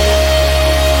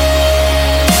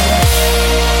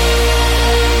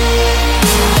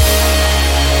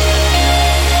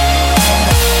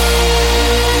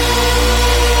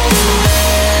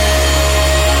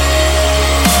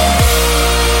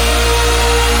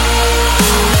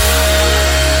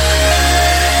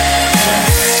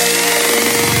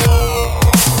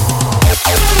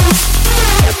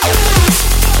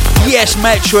 Yes,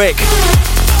 Metric.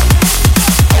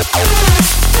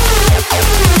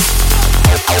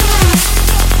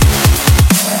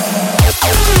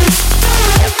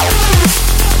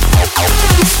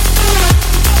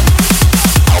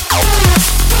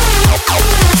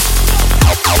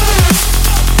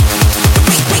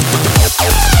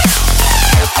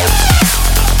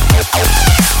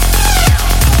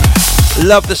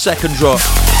 Love the second drop.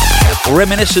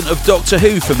 Reminiscent of Doctor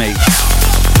Who for me.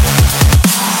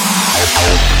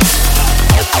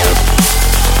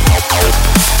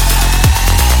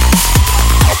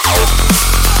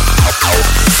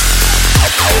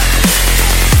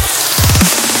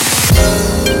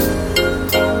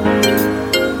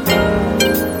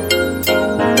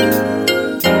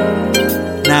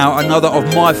 Now, another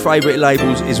of my favourite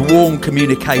labels is Warm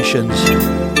Communications.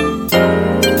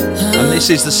 And this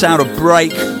is the sound of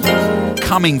Break,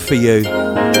 Coming For You.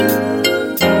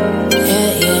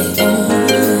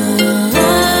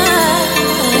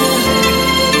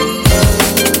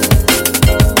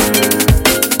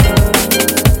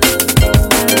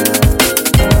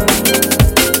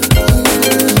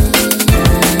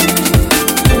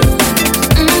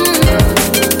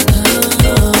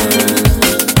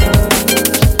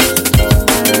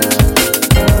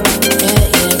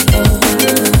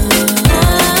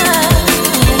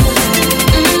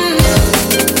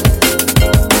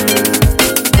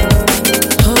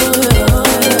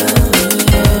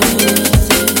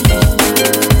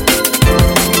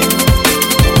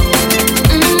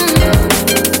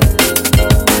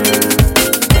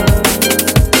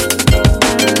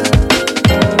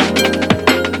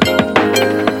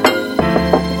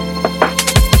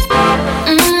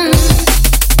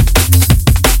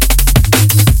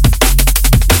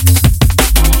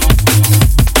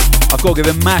 I've got to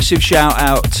give a massive shout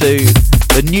out to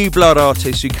the New Blood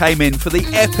artists who came in for the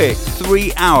epic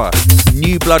 3-hour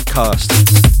New Blood cast.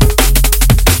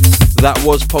 That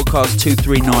was podcast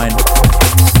 239.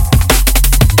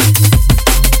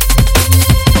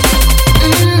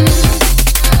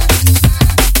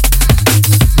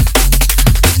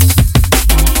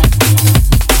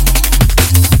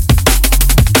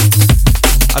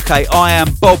 Okay, I am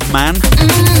Bobman.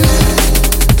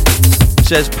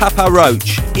 Says Papa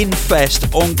Roach,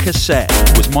 Infest on cassette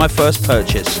was my first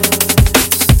purchase.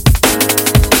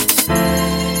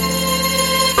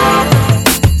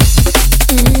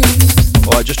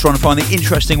 Alright, just trying to find the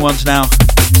interesting ones now.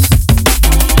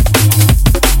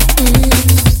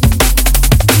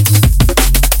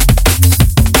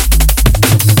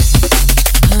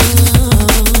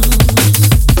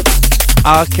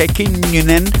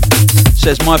 Arkekinunen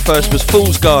says my first was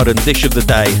Fool's Garden, dish of the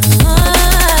day.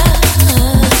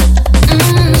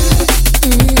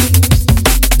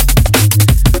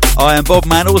 I am Bob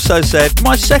Man also said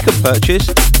my second purchase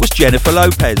was Jennifer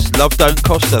Lopez, Love Don't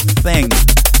Cost a Thing.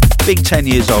 Being 10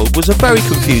 years old was a very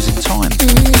confusing time.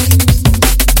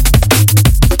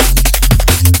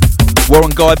 Warren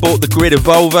Guy bought the Grid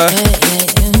Evolver.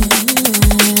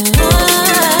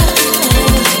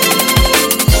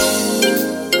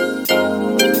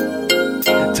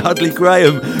 Dudley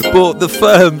Graham bought the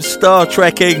Firm Star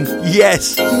Trekking.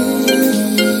 Yes.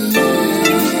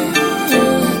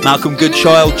 Malcolm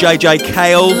Goodchild, JJ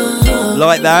Cale,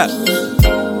 like that.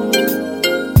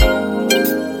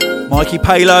 Mikey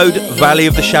Payload, Valley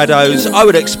of the Shadows. I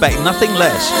would expect nothing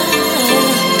less.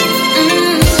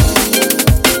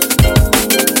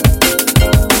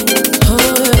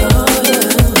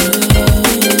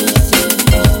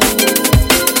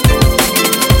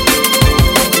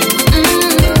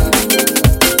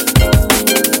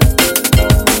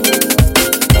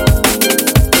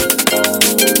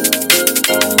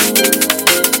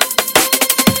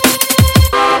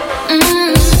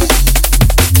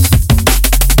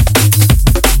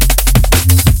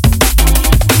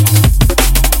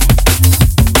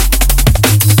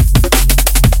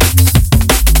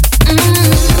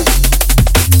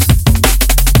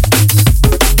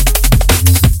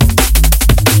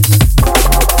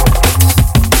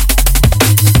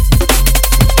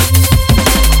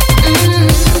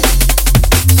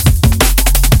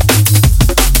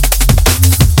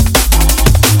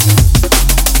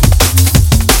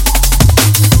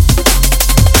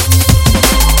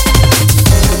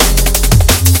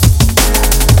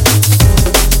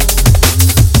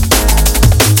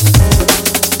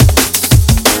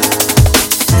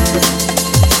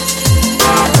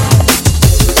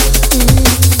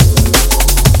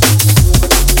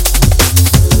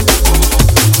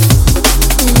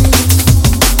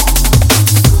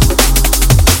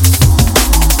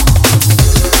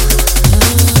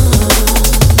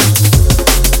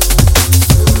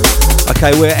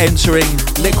 Okay, we're entering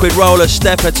Liquid Roller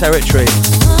Stepper territory.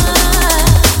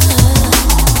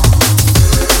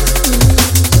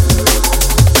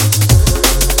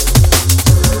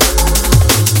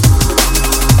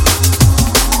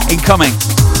 Incoming,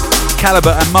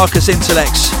 Caliber and Marcus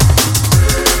Intellects,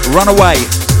 Runaway.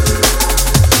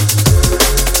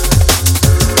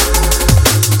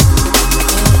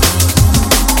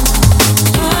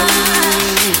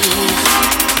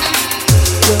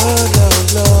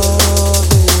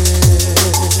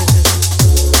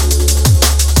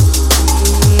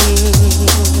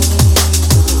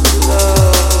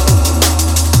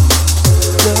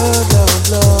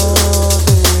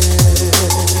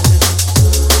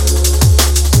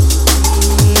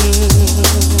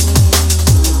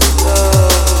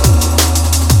 love.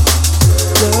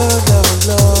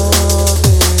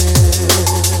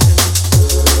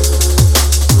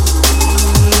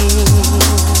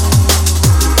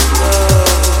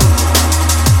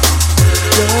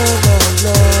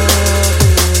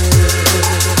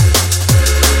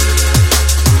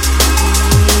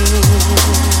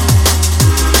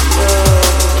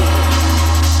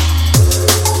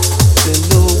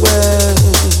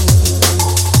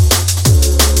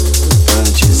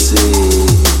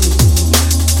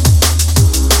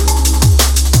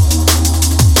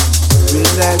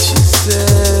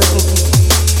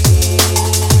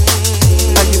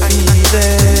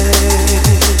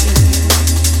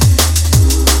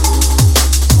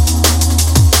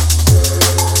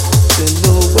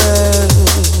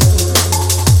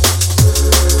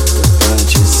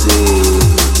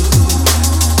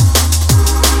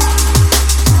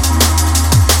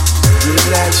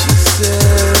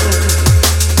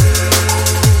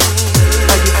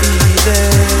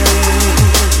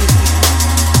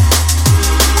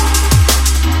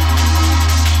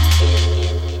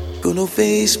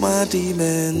 face my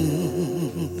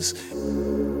demons,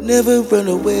 never run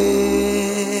away.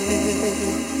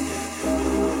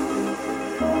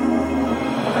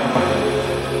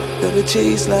 Gotta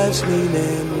chase life's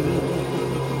meaning,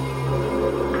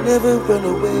 never run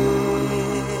away.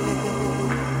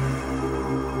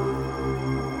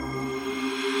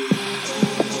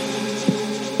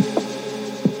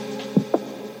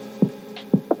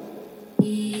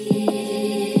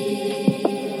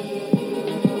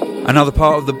 Another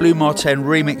part of the Blue Martin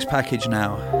remix package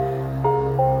now.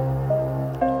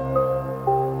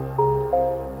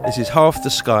 This is Half the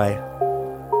Sky,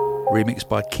 remixed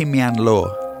by Kim Yan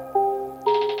Law.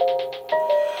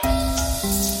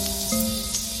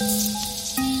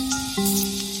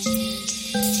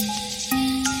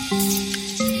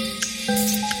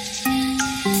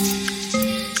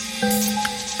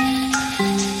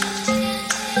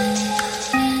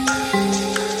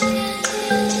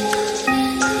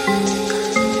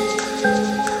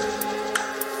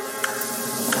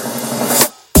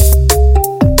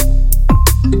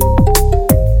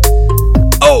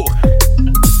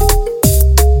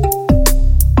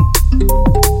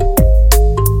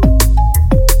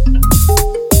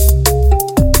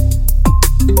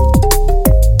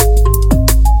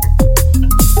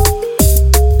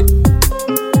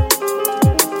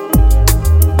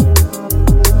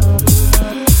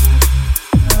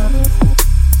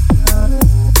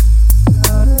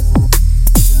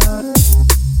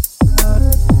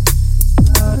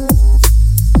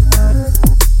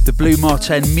 Blue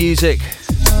Martin Music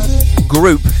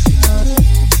group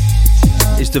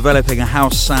is developing a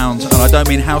house sound, and I don't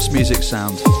mean house music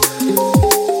sound.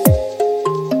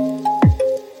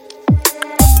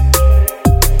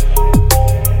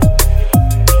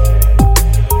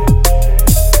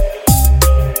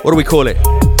 What do we call it?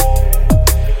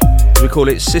 We call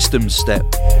it System Step.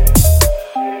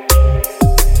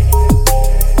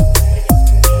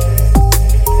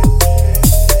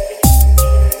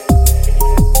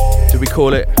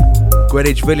 Call it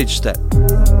Greenwich Village Step.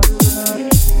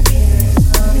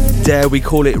 Dare we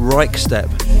call it Reich Step?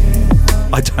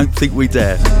 I don't think we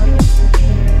dare.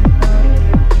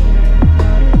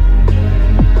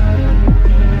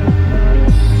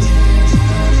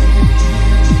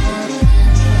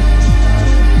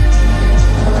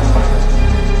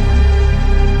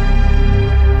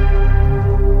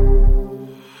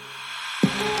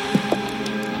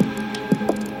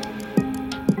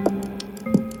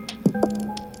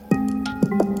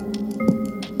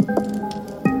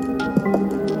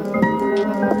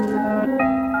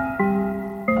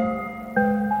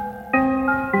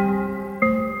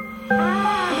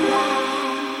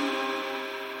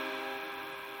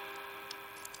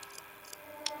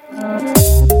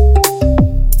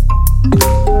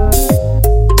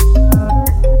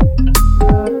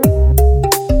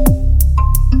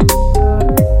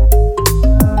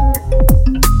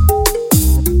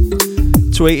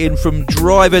 Tweeting from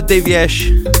Driver Divyesh.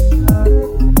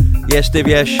 Yes,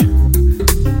 Divyesh.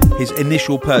 His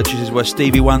initial purchases were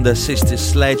Stevie Wonder, Sister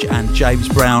Sledge and James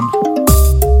Brown.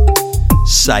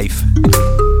 Safe.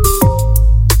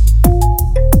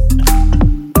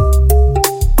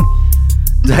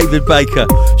 David Baker,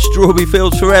 Strawberry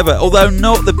Fields Forever, although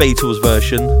not the Beatles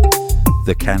version,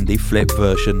 the Candy Flip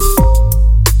version.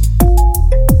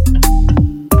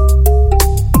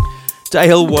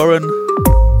 Dale Warren,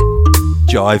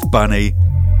 Jive Bunny.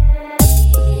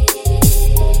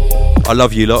 I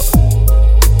love you lot.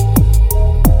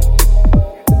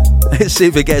 Let's see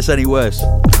if it gets any worse.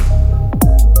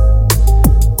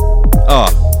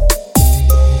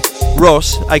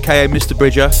 Ross, aka Mr.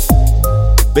 Bridger,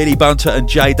 Billy Bunter and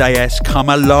J-Day S, Come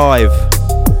Alive.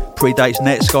 Predates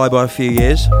Netsky by a few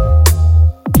years.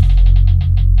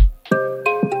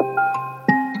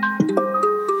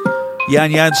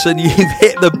 Jan Jansen, you've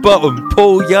hit the bottom.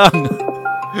 Paul Young.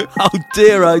 Oh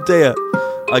dear, oh dear.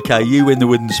 Okay, you win the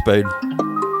wooden spoon.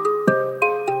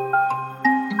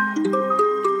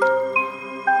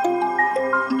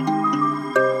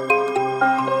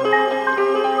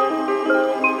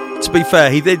 To be fair,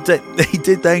 he did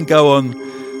then go on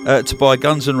to buy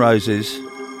Guns N' Roses,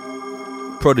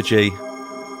 Prodigy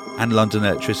and London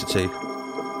Electricity.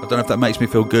 I don't know if that makes me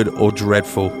feel good or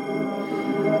dreadful.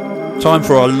 Time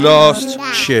for our last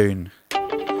tune.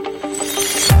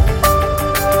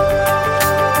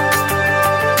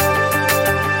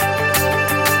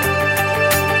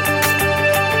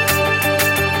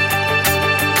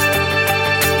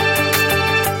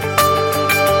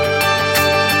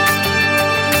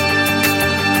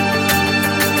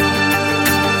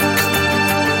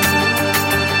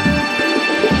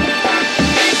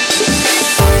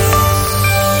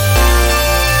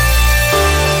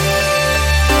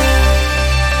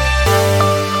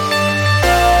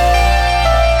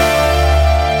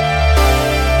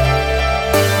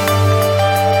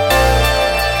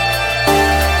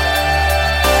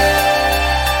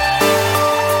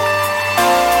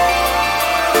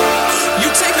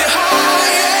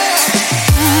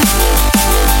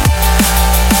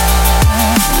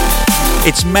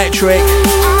 It's Metric.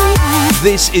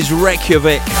 This is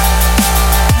Reykjavik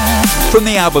from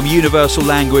the album Universal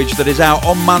Language that is out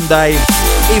on Monday.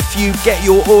 If you get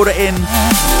your order in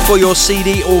for your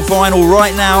CD or vinyl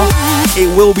right now,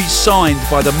 it will be signed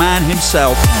by the man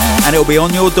himself and it will be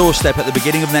on your doorstep at the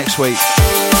beginning of next week.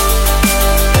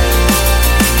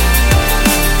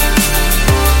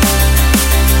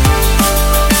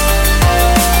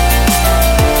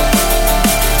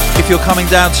 If you're coming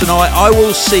down tonight, I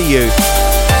will see you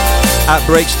at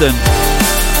Brixton.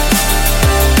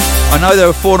 I know there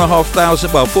are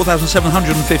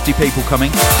 4,750 people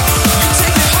coming.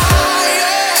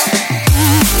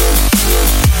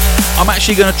 I'm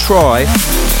actually going to try,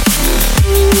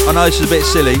 I know this is a bit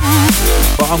silly,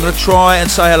 but I'm going to try and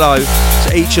say hello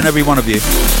to each and every one of you.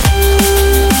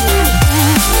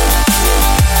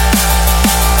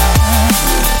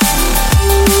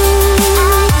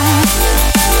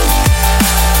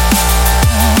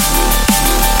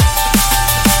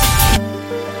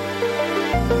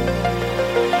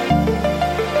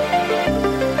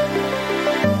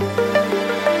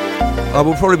 I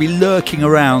will probably be lurking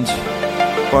around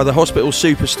by the hospital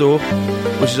superstore,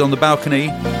 which is on the balcony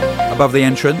above the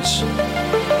entrance,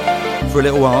 for a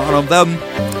little while, and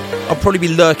I'll probably be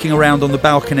lurking around on the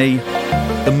balcony,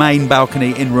 the main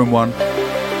balcony in room 1,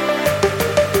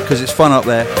 because it's fun up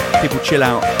there. People chill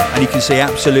out and you can see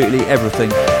absolutely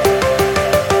everything.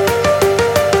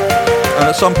 And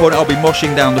at some point I'll be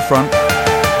moshing down the front.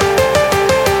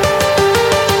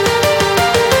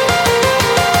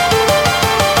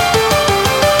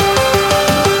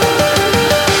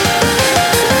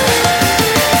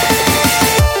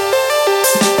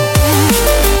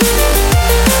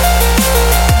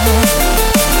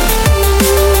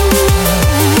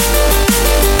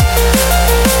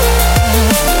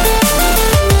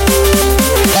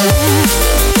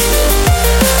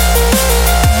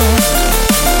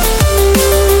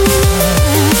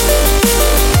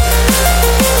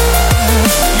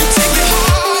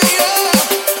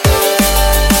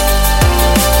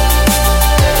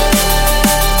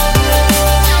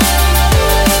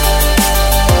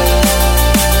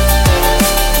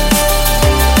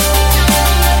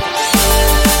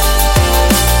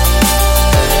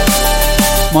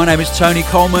 My name is Tony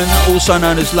Coleman, also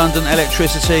known as London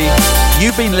Electricity.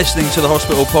 You've been listening to the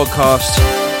Hospital Podcast.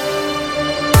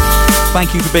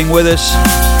 Thank you for being with us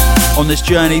on this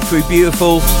journey through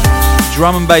beautiful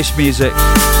drum and bass music.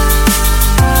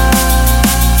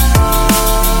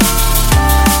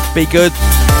 Be good,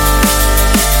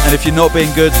 and if you're not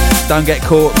being good, don't get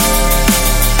caught.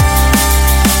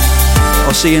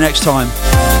 I'll see you next time.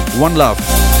 One love.